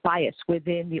perhaps bias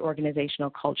within the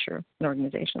organizational culture and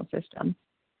organizational system.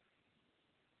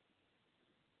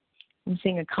 I'm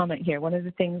seeing a comment here. One of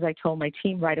the things I told my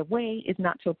team right away is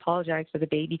not to apologize for the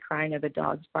baby crying or the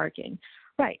dogs barking.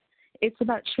 Right. It's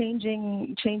about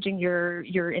changing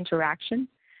your interaction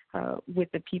with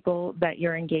the people that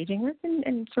you're engaging with,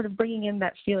 and sort of bringing in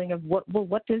that feeling of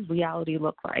what does reality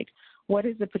look like? What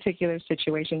is the particular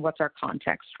situation? What's our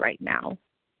context right now?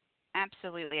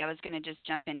 Absolutely. I was going to just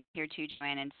jump in here too,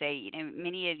 Joanne, and say,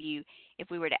 many of you, if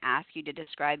we were to ask you to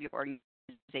describe your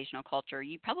organizational culture,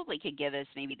 you probably could give us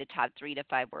maybe the top 3 to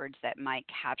 5 words that might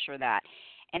capture that.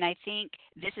 And I think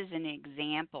this is an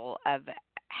example of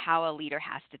how a leader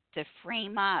has to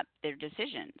frame up their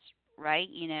decisions, right?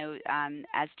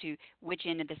 As to which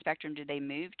end of the spectrum do they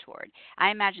move toward.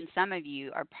 I imagine some of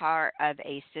you are part of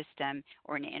a system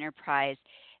or an enterprise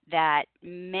that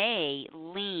may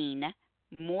lean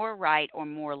more right or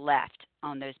more left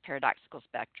on those paradoxical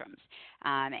spectrums.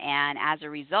 And as a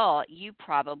result, you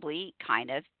probably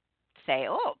kind of say,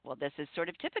 oh, well, this is sort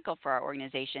of typical for our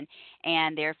organization,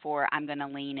 and therefore I'm going to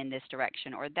lean in this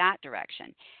direction or that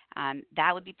direction.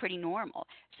 That would be pretty normal.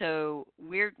 So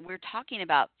we're talking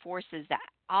about forces that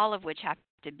all of which have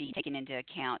to be taken into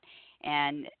account.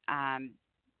 And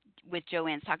with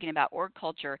Joanne's talking about org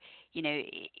culture,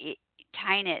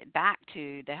 tying it back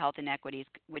to the health inequities,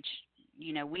 which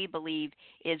we believe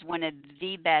is one of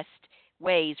the best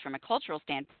ways from a cultural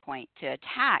standpoint to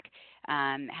attack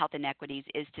health inequities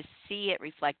is to see it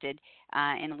reflected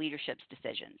in leadership's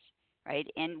decisions, right?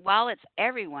 And while it's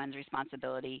everyone's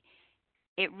responsibility,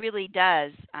 it really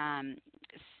does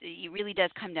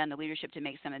come down to leadership to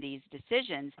make some of these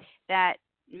decisions that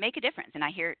make a difference. And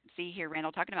I see here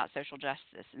Randall talking about social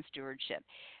justice and stewardship.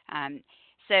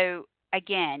 So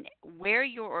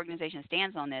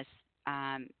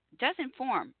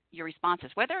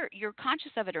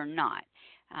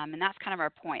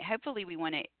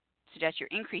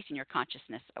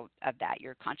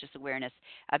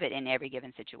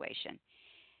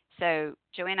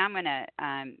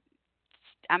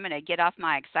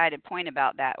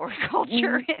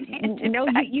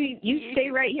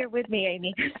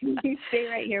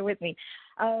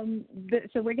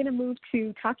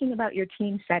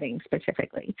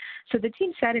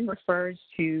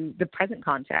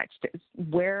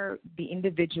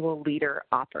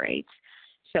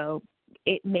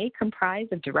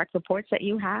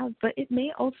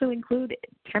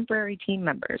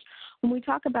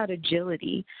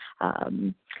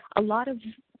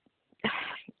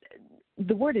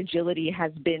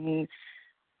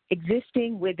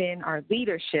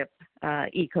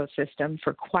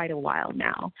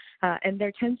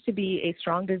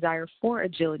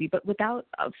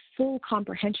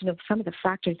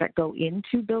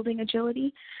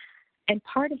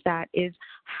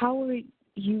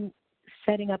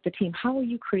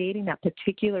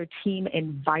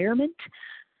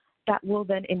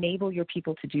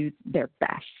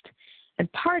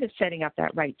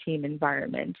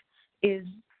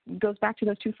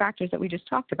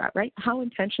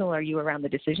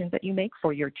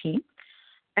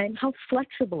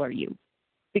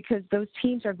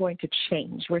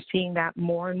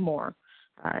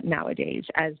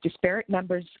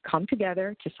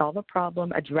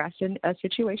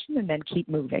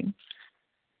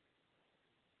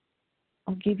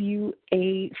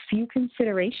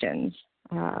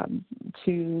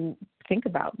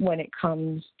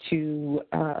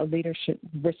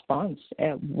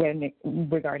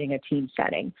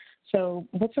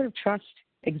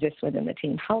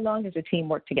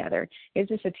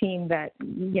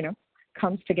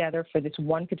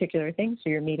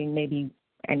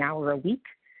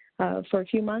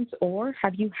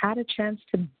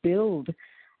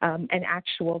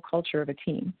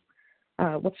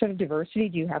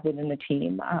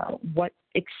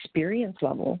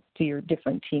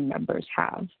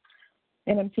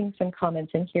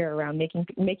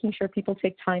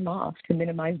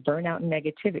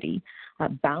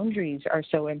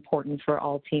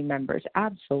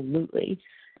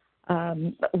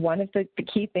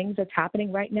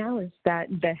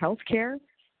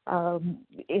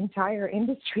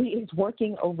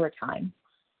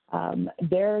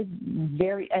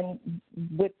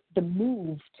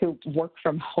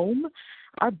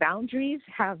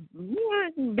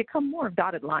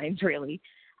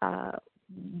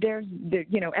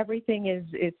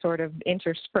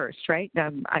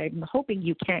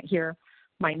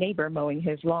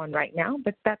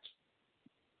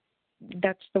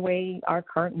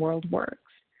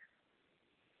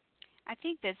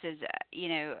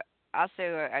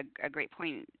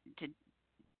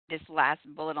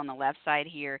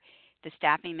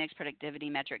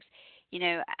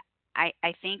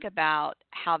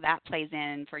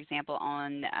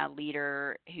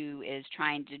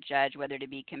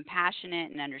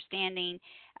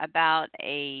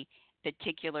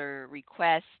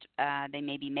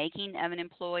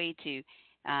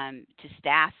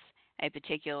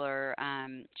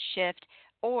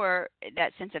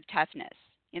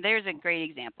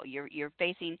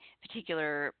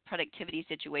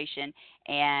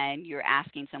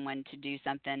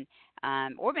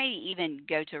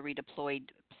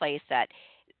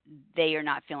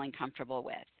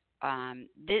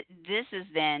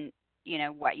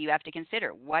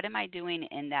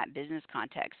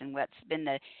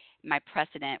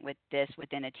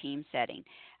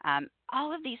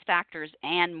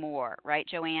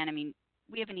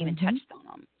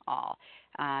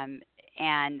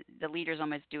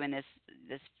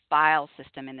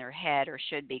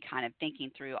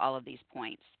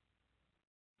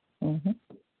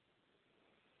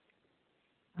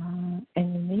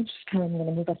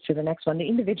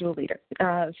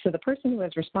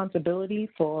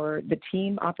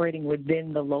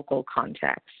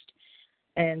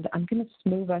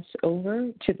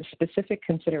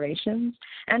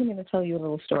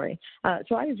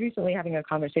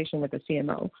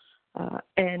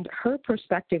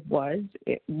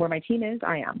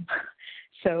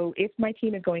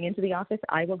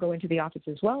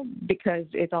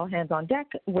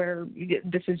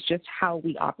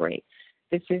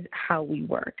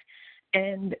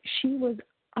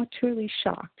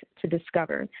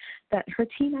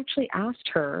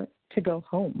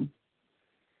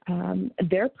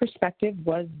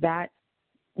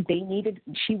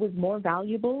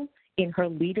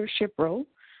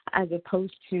as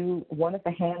opposed to one of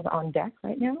the hands on deck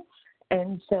right now.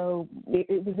 And so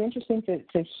it was interesting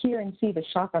to hear and see the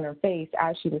shock on her face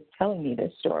as she was telling me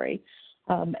this story,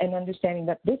 and understanding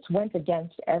that this went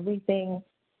against everything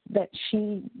that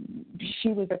she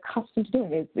was accustomed to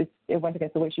doing. It went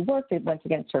against the way she worked. It went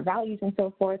against her values and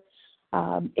so forth.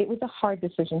 It was a hard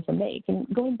decision to make. And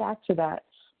going back to that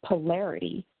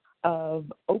polarity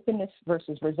of openness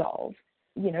versus resolve,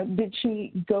 did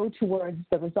she go towards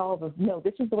the resolve of, no,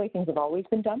 this is the way things have always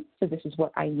been done, so this is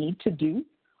what I need to do?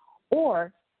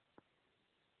 Or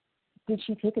did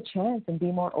she take a chance and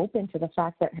be more open to the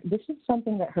fact that this is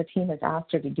something that her team has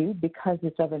asked her to do because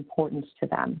it's of importance to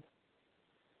them?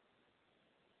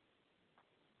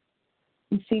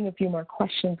 I'm seeing a few more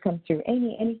questions come through.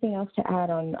 Amy, anything else to add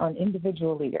on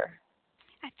individual leader?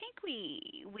 I think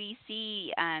we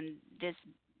see this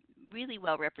really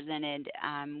well represented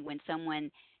when someone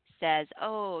says,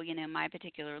 oh, my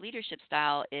particular leadership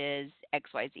style is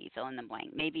XYZ, fill in the blank.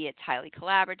 Maybe it's highly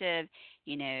collaborative,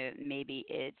 maybe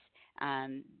it's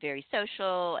very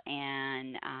social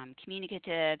and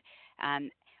communicative,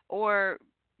 or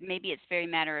maybe it's very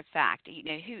matter of fact.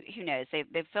 Who knows?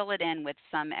 They fill it in with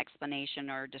some explanation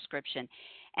or description.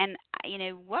 And,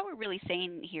 what we're really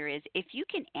saying here is if you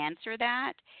can answer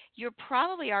that, you're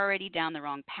probably already down the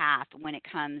wrong path when it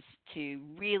comes to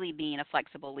really being a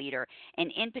flexible leader,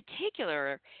 and in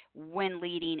particular when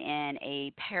leading in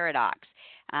a paradox,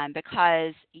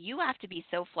 because you have to be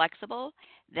so flexible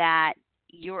that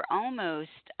you're almost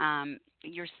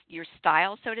your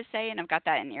style, so to say, and I've got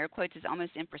that in air quotes, is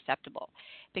almost imperceptible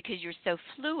because you're so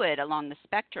fluid along the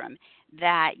spectrum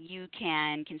that you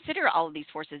can consider all of these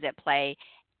forces at play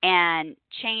and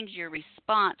change your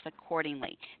response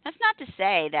accordingly. That's not to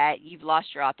say that you've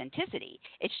lost your authenticity.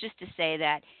 It's just to say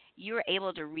that you're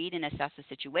able to read and assess the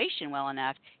situation well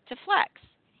enough to flex.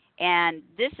 And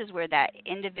this is where that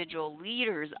individual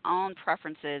leader's own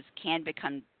preferences can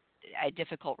become a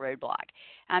difficult roadblock,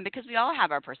 because we all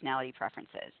have our personality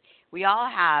preferences. We all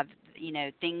have,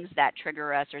 things that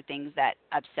trigger us or things that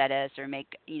upset us or make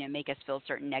us feel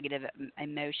certain negative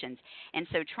emotions. And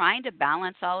so trying to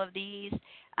balance all of these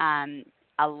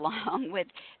along with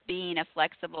being a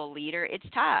flexible leader, it's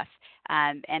tough.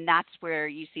 And that's where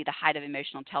you see the height of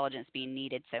emotional intelligence being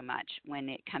needed so much when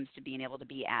it comes to being able to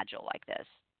be agile like this.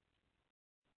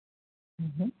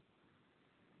 Mm-hmm.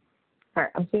 All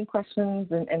right, I'm seeing questions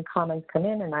and comments come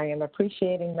in, and I am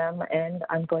appreciating them, and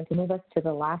I'm going to move us to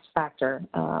the last factor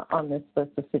on this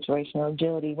list of situational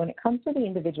agility. When it comes to the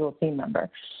individual team member,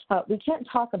 we can't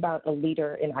talk about a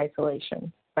leader in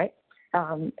isolation, right?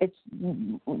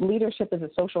 Leadership is a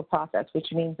social process, which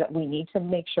means that we need to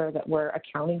make sure that we're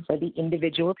accounting for the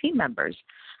individual team members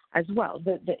as well,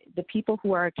 the people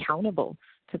who are accountable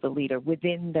to the leader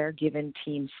within their given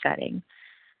team setting.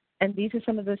 And these are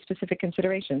some of the specific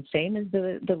considerations, same as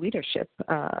the leadership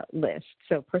list.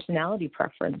 So personality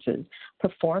preferences,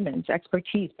 performance,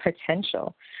 expertise,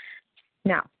 potential.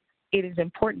 Now, it is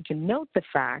important to note the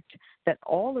fact that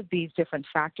all of these different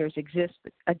factors exist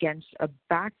against a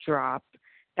backdrop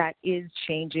that is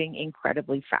changing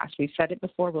incredibly fast. We've said it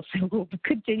before, we'll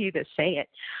continue to say it.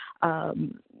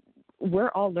 We're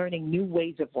all learning new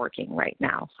ways of working right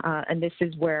now, and this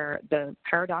is where the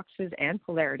paradoxes and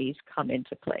polarities come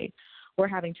into play. We're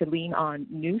having to lean on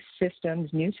new systems,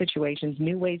 new situations,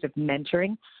 new ways of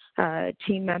mentoring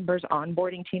team members,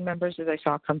 onboarding team members, as I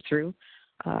saw come through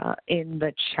in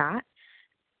the chat.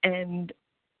 And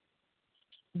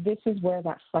this is where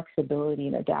that flexibility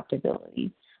and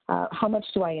adaptability, how much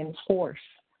do I enforce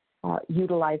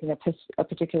utilizing a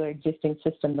particular existing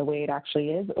system the way it actually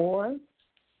is, or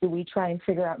do we try and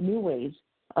figure out new ways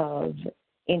of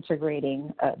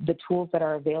integrating the tools that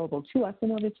are available to us in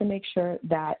order to make sure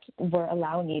that we're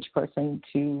allowing each person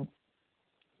to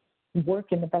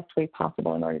work in the best way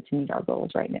possible in order to meet our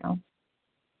goals right now?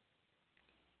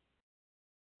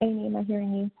 Amy, am I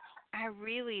hearing you? I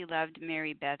really loved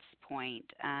Mary Beth's point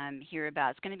here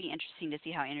about it's going to be interesting to see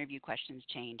how interview questions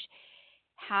change.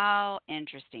 How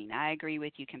interesting. I agree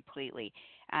with you completely.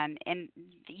 And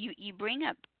you bring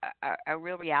up a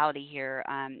real reality here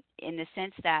in the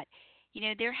sense that,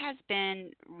 there has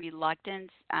been reluctance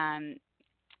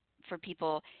for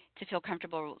people to feel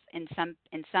comfortable in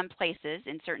some places,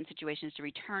 in certain situations, to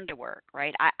return to work,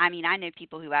 right? I mean, I know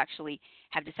people who actually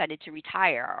have decided to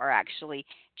retire or actually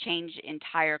change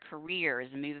entire careers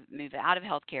and move out of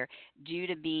healthcare due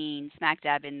to being smack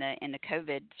dab in the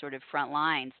COVID sort of front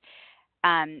lines.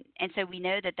 And so we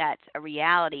know that that's a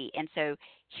reality. And so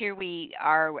here we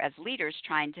are as leaders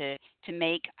trying to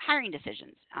make hiring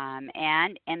decisions.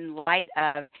 And in light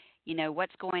of,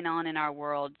 what's going on in our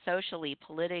world socially,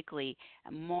 politically,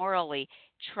 morally,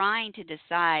 trying to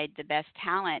decide the best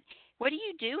talent. What do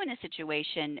you do in a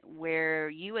situation where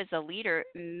you as a leader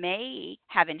may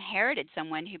have inherited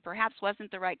someone who perhaps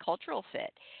wasn't the right cultural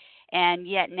fit, and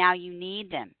yet now you need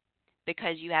them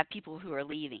because you have people who are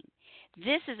leaving?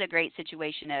 This is a great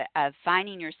situation of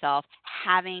finding yourself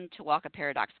having to walk a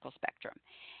paradoxical spectrum.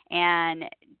 And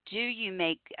do you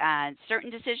make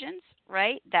certain decisions,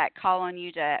 right, that call on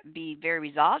you to be very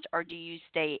resolved, or do you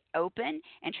stay open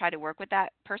and try to work with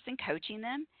that person, coaching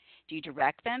them? Do you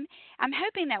direct them? I'm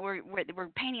hoping that we're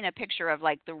painting a picture of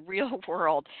like the real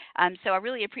world. So I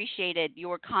really appreciated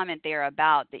your comment there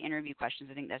about the interview questions.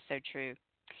 I think that's so true.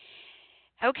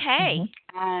 Okay.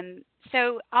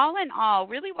 So all in all,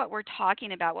 really what we're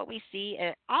talking about, what we see,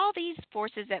 all these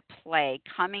forces at play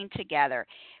coming together.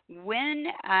 When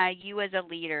you as a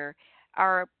leader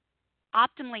are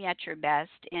optimally at your best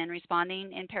in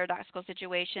responding in paradoxical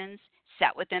situations,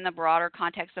 set within the broader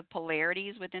context of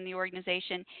polarities within the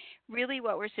organization, really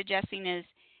what we're suggesting is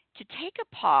to take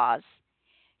a pause.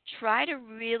 Try to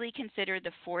really consider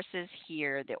the forces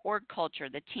here, the org culture,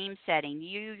 the team setting,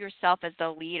 you yourself as the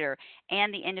leader,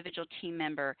 and the individual team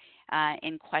member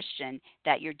in question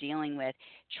that you're dealing with.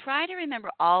 Try to remember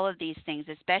all of these things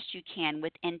as best you can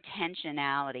with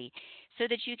intentionality so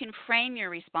that you can frame your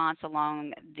response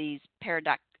along these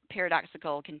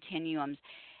paradoxical continuums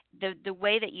the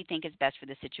way that you think is best for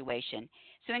the situation.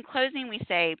 So in closing, we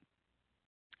say,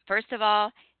 first of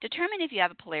all, determine if you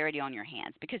have a polarity on your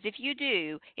hands, because if you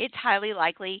do, it's highly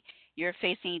likely you're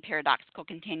facing paradoxical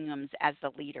continuums as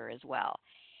the leader as well.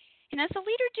 And as a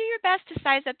leader, do your best to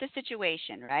size up the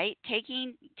situation, right?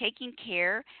 Taking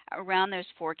care around those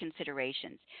four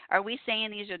considerations. Are we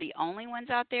saying these are the only ones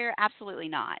out there? Absolutely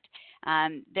not.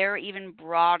 There are even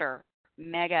broader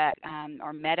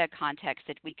or meta contexts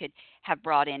that we could have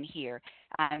brought in here.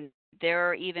 There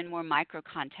are even more micro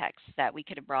contexts that we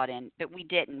could have brought in, but we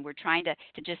didn't. We're trying to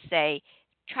just say,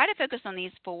 try to focus on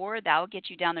these four. That will get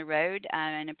you down the road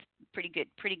in a pretty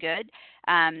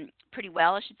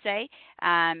well, I should say.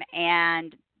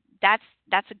 And that's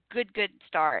a good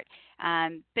start.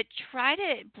 But try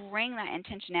to bring that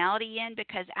intentionality in,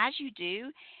 because as you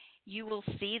do, you will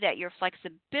see that your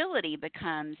flexibility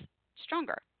becomes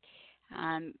stronger.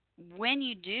 When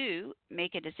you do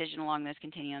make a decision along those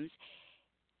continuums,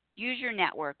 use your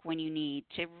network when you need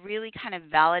to really kind of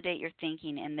validate your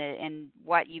thinking and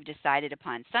what you've decided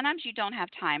upon. Sometimes you don't have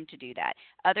time to do that.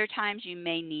 Other times you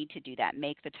may need to do that.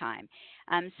 Make the time.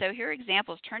 So here are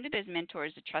examples. Turn to those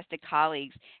mentors, the trusted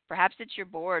colleagues. Perhaps it's your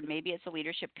board. Maybe it's a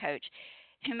leadership coach.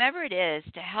 Whomever it is,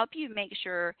 to help you make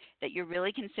sure that you're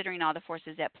really considering all the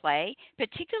forces at play,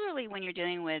 particularly when you're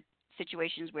dealing with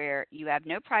situations where you have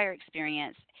no prior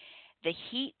experience. The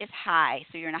heat is high,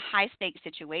 so you're in a high-stakes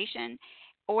situation,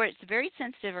 or it's very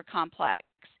sensitive or complex.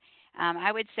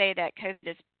 I would say that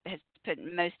COVID has put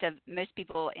most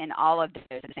people in all of those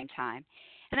at the same time.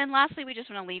 And then lastly, we just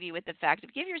want to leave you with the fact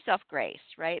of give yourself grace,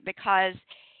 right? Because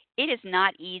it is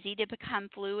not easy to become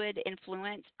fluid and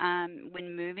fluent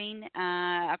when moving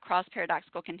across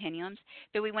paradoxical continuums,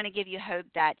 but we want to give you hope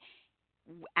that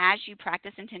as you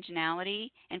practice intentionality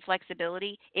and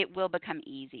flexibility, it will become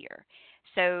easier.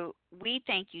 So we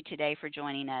thank you today for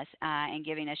joining us and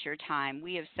giving us your time.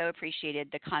 We have so appreciated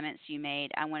the comments you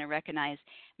made. I want to recognize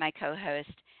my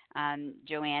co-host,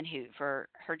 Joanne, for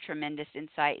her tremendous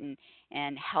insight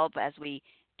and help as we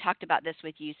talked about this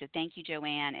with you. So thank you,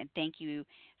 Joanne, and thank you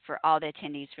for all the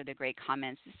attendees for the great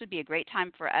comments. This would be a great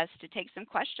time for us to take some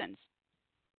questions.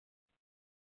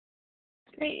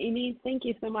 Great, Amy. Thank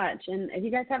you so much. And if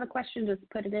you guys have a question, just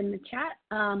put it in the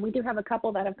chat. We do have a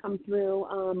couple that have come through.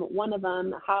 One of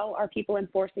them, how are people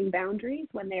enforcing boundaries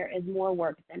when there is more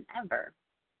work than ever?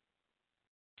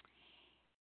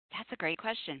 That's a great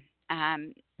question.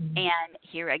 And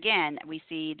here again, we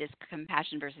see this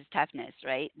compassion versus toughness,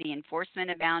 right? The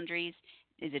enforcement of boundaries.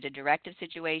 Is it a directive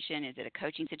situation? Is it a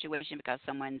coaching situation because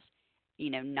someone's,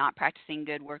 not practicing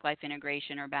good work-life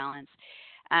integration or balance?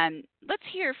 Let's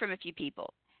hear from a few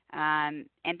people. And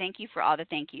thank you for all the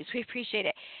thank yous. We appreciate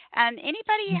it.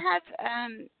 Anybody have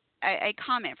a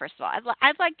comment, first of all?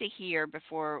 I'd like to hear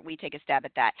before we take a stab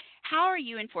at that. How are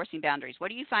you enforcing boundaries?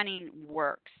 What are you finding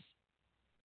works?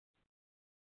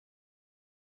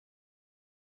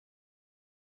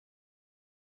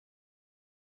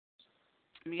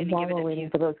 While we're waiting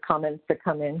for those comments to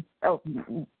come in. Oh,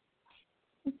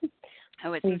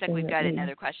 it seems like we've got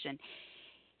another question.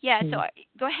 Yeah, so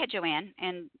go ahead, Joanne.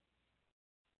 And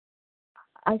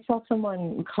I saw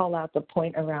someone call out the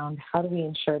point around how do we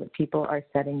ensure that people are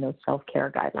setting those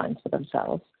self-care guidelines for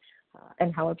themselves.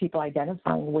 and how are people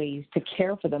identifying ways to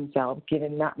care for themselves,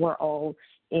 given that we're all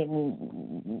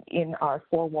in our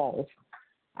four walls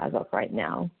as of right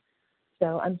now?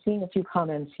 So I'm seeing a few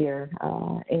comments here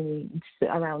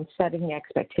around setting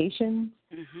expectations,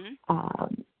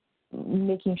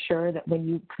 making sure that when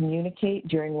you communicate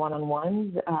during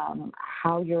one-on-ones,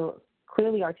 how you're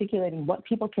clearly articulating what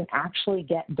people can actually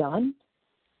get done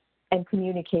and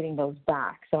communicating those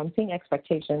back. So I'm seeing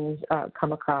expectations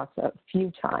come across a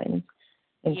few times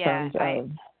in terms of...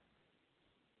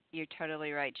 You're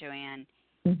totally right, Joanne.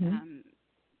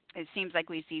 It seems like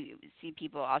we see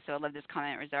people also. I love this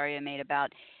comment Rosario made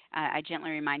about I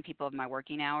gently remind people of my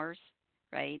working hours,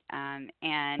 right? And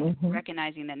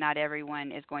recognizing that not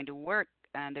everyone is going to work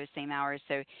those same hours.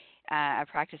 So a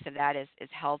practice of that is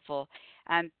helpful.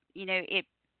 You know,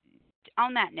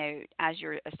 on that note, as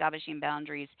you're establishing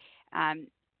boundaries,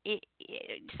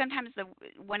 sometimes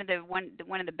one of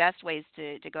the best ways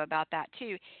to go about that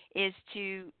too is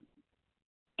to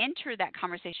enter that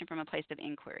conversation from a place of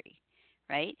inquiry,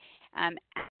 right?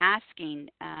 Asking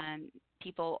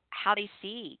people how they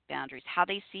see boundaries, how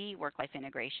they see work-life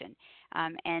integration,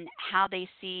 and how they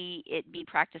see it be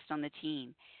practiced on the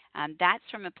team. That's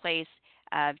from a place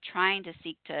of trying to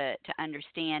seek to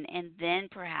understand, and then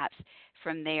perhaps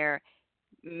from there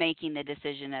making the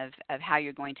decision of how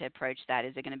you're going to approach that.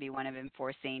 Is it going to be one of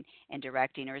enforcing and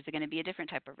directing, or is it going to be a different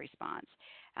type of response?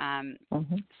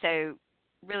 So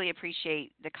really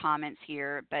appreciate the comments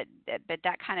here, but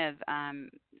that kind of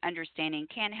understanding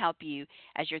can help you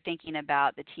as you're thinking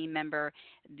about the team member,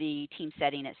 the team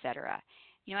setting, et cetera.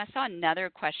 You know, I saw another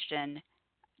question.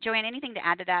 Joanne, anything to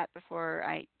add to that before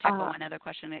I tackle another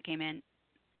question that came in?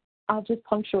 I'll just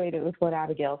punctuate it with what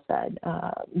Abigail said,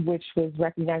 which was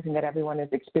recognizing that everyone is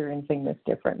experiencing this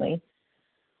differently.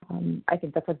 I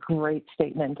think that's a great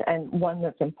statement, and one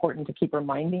that's important to keep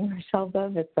reminding ourselves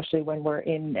of, especially when we're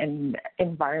in an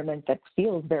environment that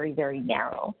feels very, very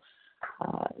narrow.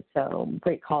 So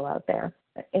great call out there.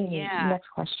 Amy, next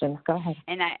question. Go ahead.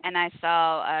 And I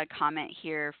saw a comment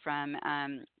here from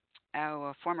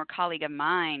a former colleague of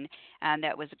mine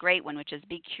that was a great one, which is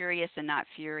be curious and not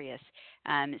furious.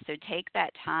 So take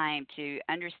that time to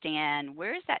understand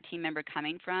where is that team member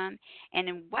coming from and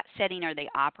in what setting are they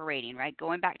operating, right?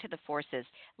 Going back to the forces,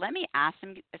 let me ask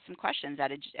them some questions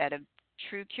out of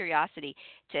true curiosity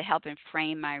to help and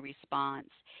frame my response.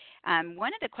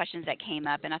 One of the questions that came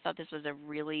up, and I thought this was a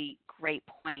really great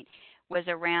point, was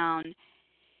around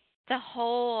the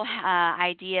whole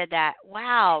idea that,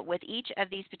 wow, with each of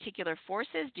these particular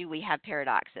forces, do we have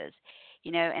paradoxes?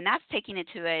 You know, and that's taking it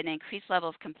to an increased level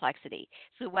of complexity.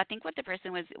 So I think what the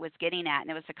person was getting at,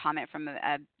 and it was a comment from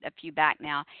a few back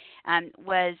now,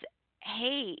 was,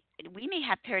 hey, we may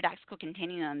have paradoxical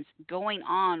continuums going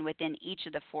on within each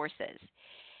of the forces.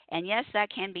 And yes,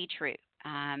 that can be true.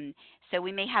 So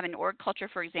we may have an org culture,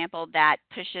 for example, that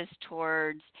pushes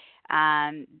towards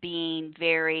being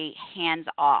very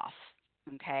hands-off,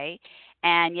 okay?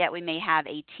 And yet we may have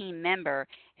a team member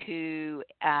who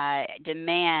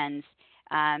demands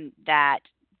that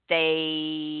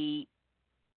they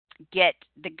get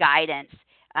the guidance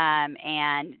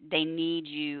and they need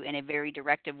you in a very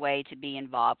directive way to be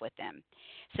involved with them.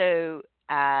 So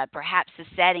perhaps the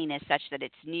setting is such that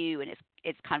it's new and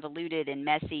it's convoluted and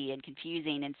messy and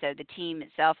confusing, and so the team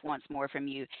itself wants more from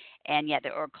you, and yet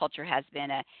the org culture has been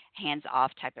a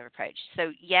hands-off type of approach.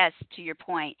 So yes, to your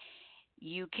point,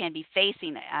 you can be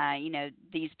facing,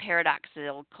 these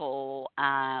paradoxical,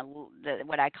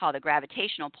 what I call the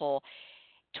gravitational pull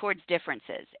towards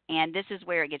differences. And this is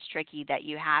where it gets tricky, that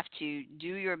you have to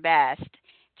do your best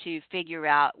to figure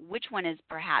out which one is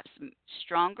perhaps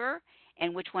stronger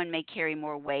and which one may carry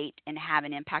more weight and have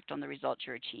an impact on the results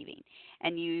you're achieving.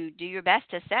 And you do your best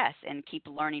to assess and keep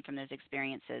learning from those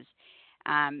experiences.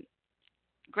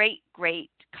 Great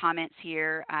comments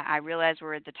here. I realize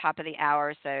we're at the top of the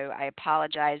hour, so I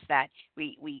apologize that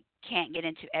we can't get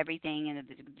into everything in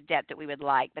the depth that we would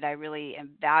like, but I really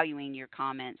am valuing your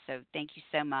comments, so thank you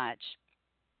so much.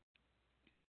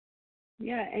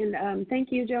 Yeah, and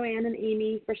thank you, Joanne and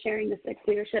Amy, for sharing the 6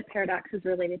 leadership paradoxes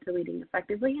related to leading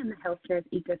effectively in the healthcare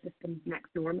ecosystem's next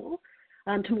normal.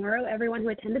 Tomorrow, everyone who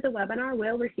attended the webinar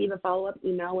will receive a follow-up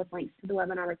email with links to the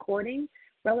webinar recording,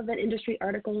 relevant industry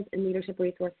articles, and leadership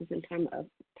resources in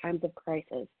times of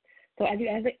crisis. So as you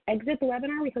exit the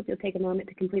webinar, we hope you'll take a moment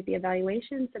to complete the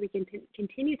evaluation so we can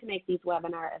continue to make these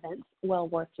webinar events well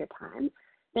worth your time.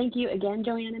 Thank you again,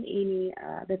 Joanne and Amy.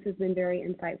 This has been very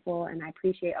insightful, and I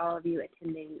appreciate all of you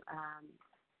attending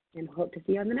and hope to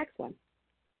see you on the next one.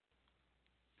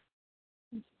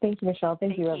 Thank you, Michelle.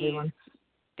 Thank you, everyone.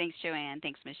 Thanks, Joanne.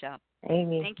 Thanks, Michelle.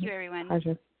 Amy. Thank you, everyone.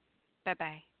 Pleasure.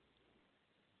 Bye-bye.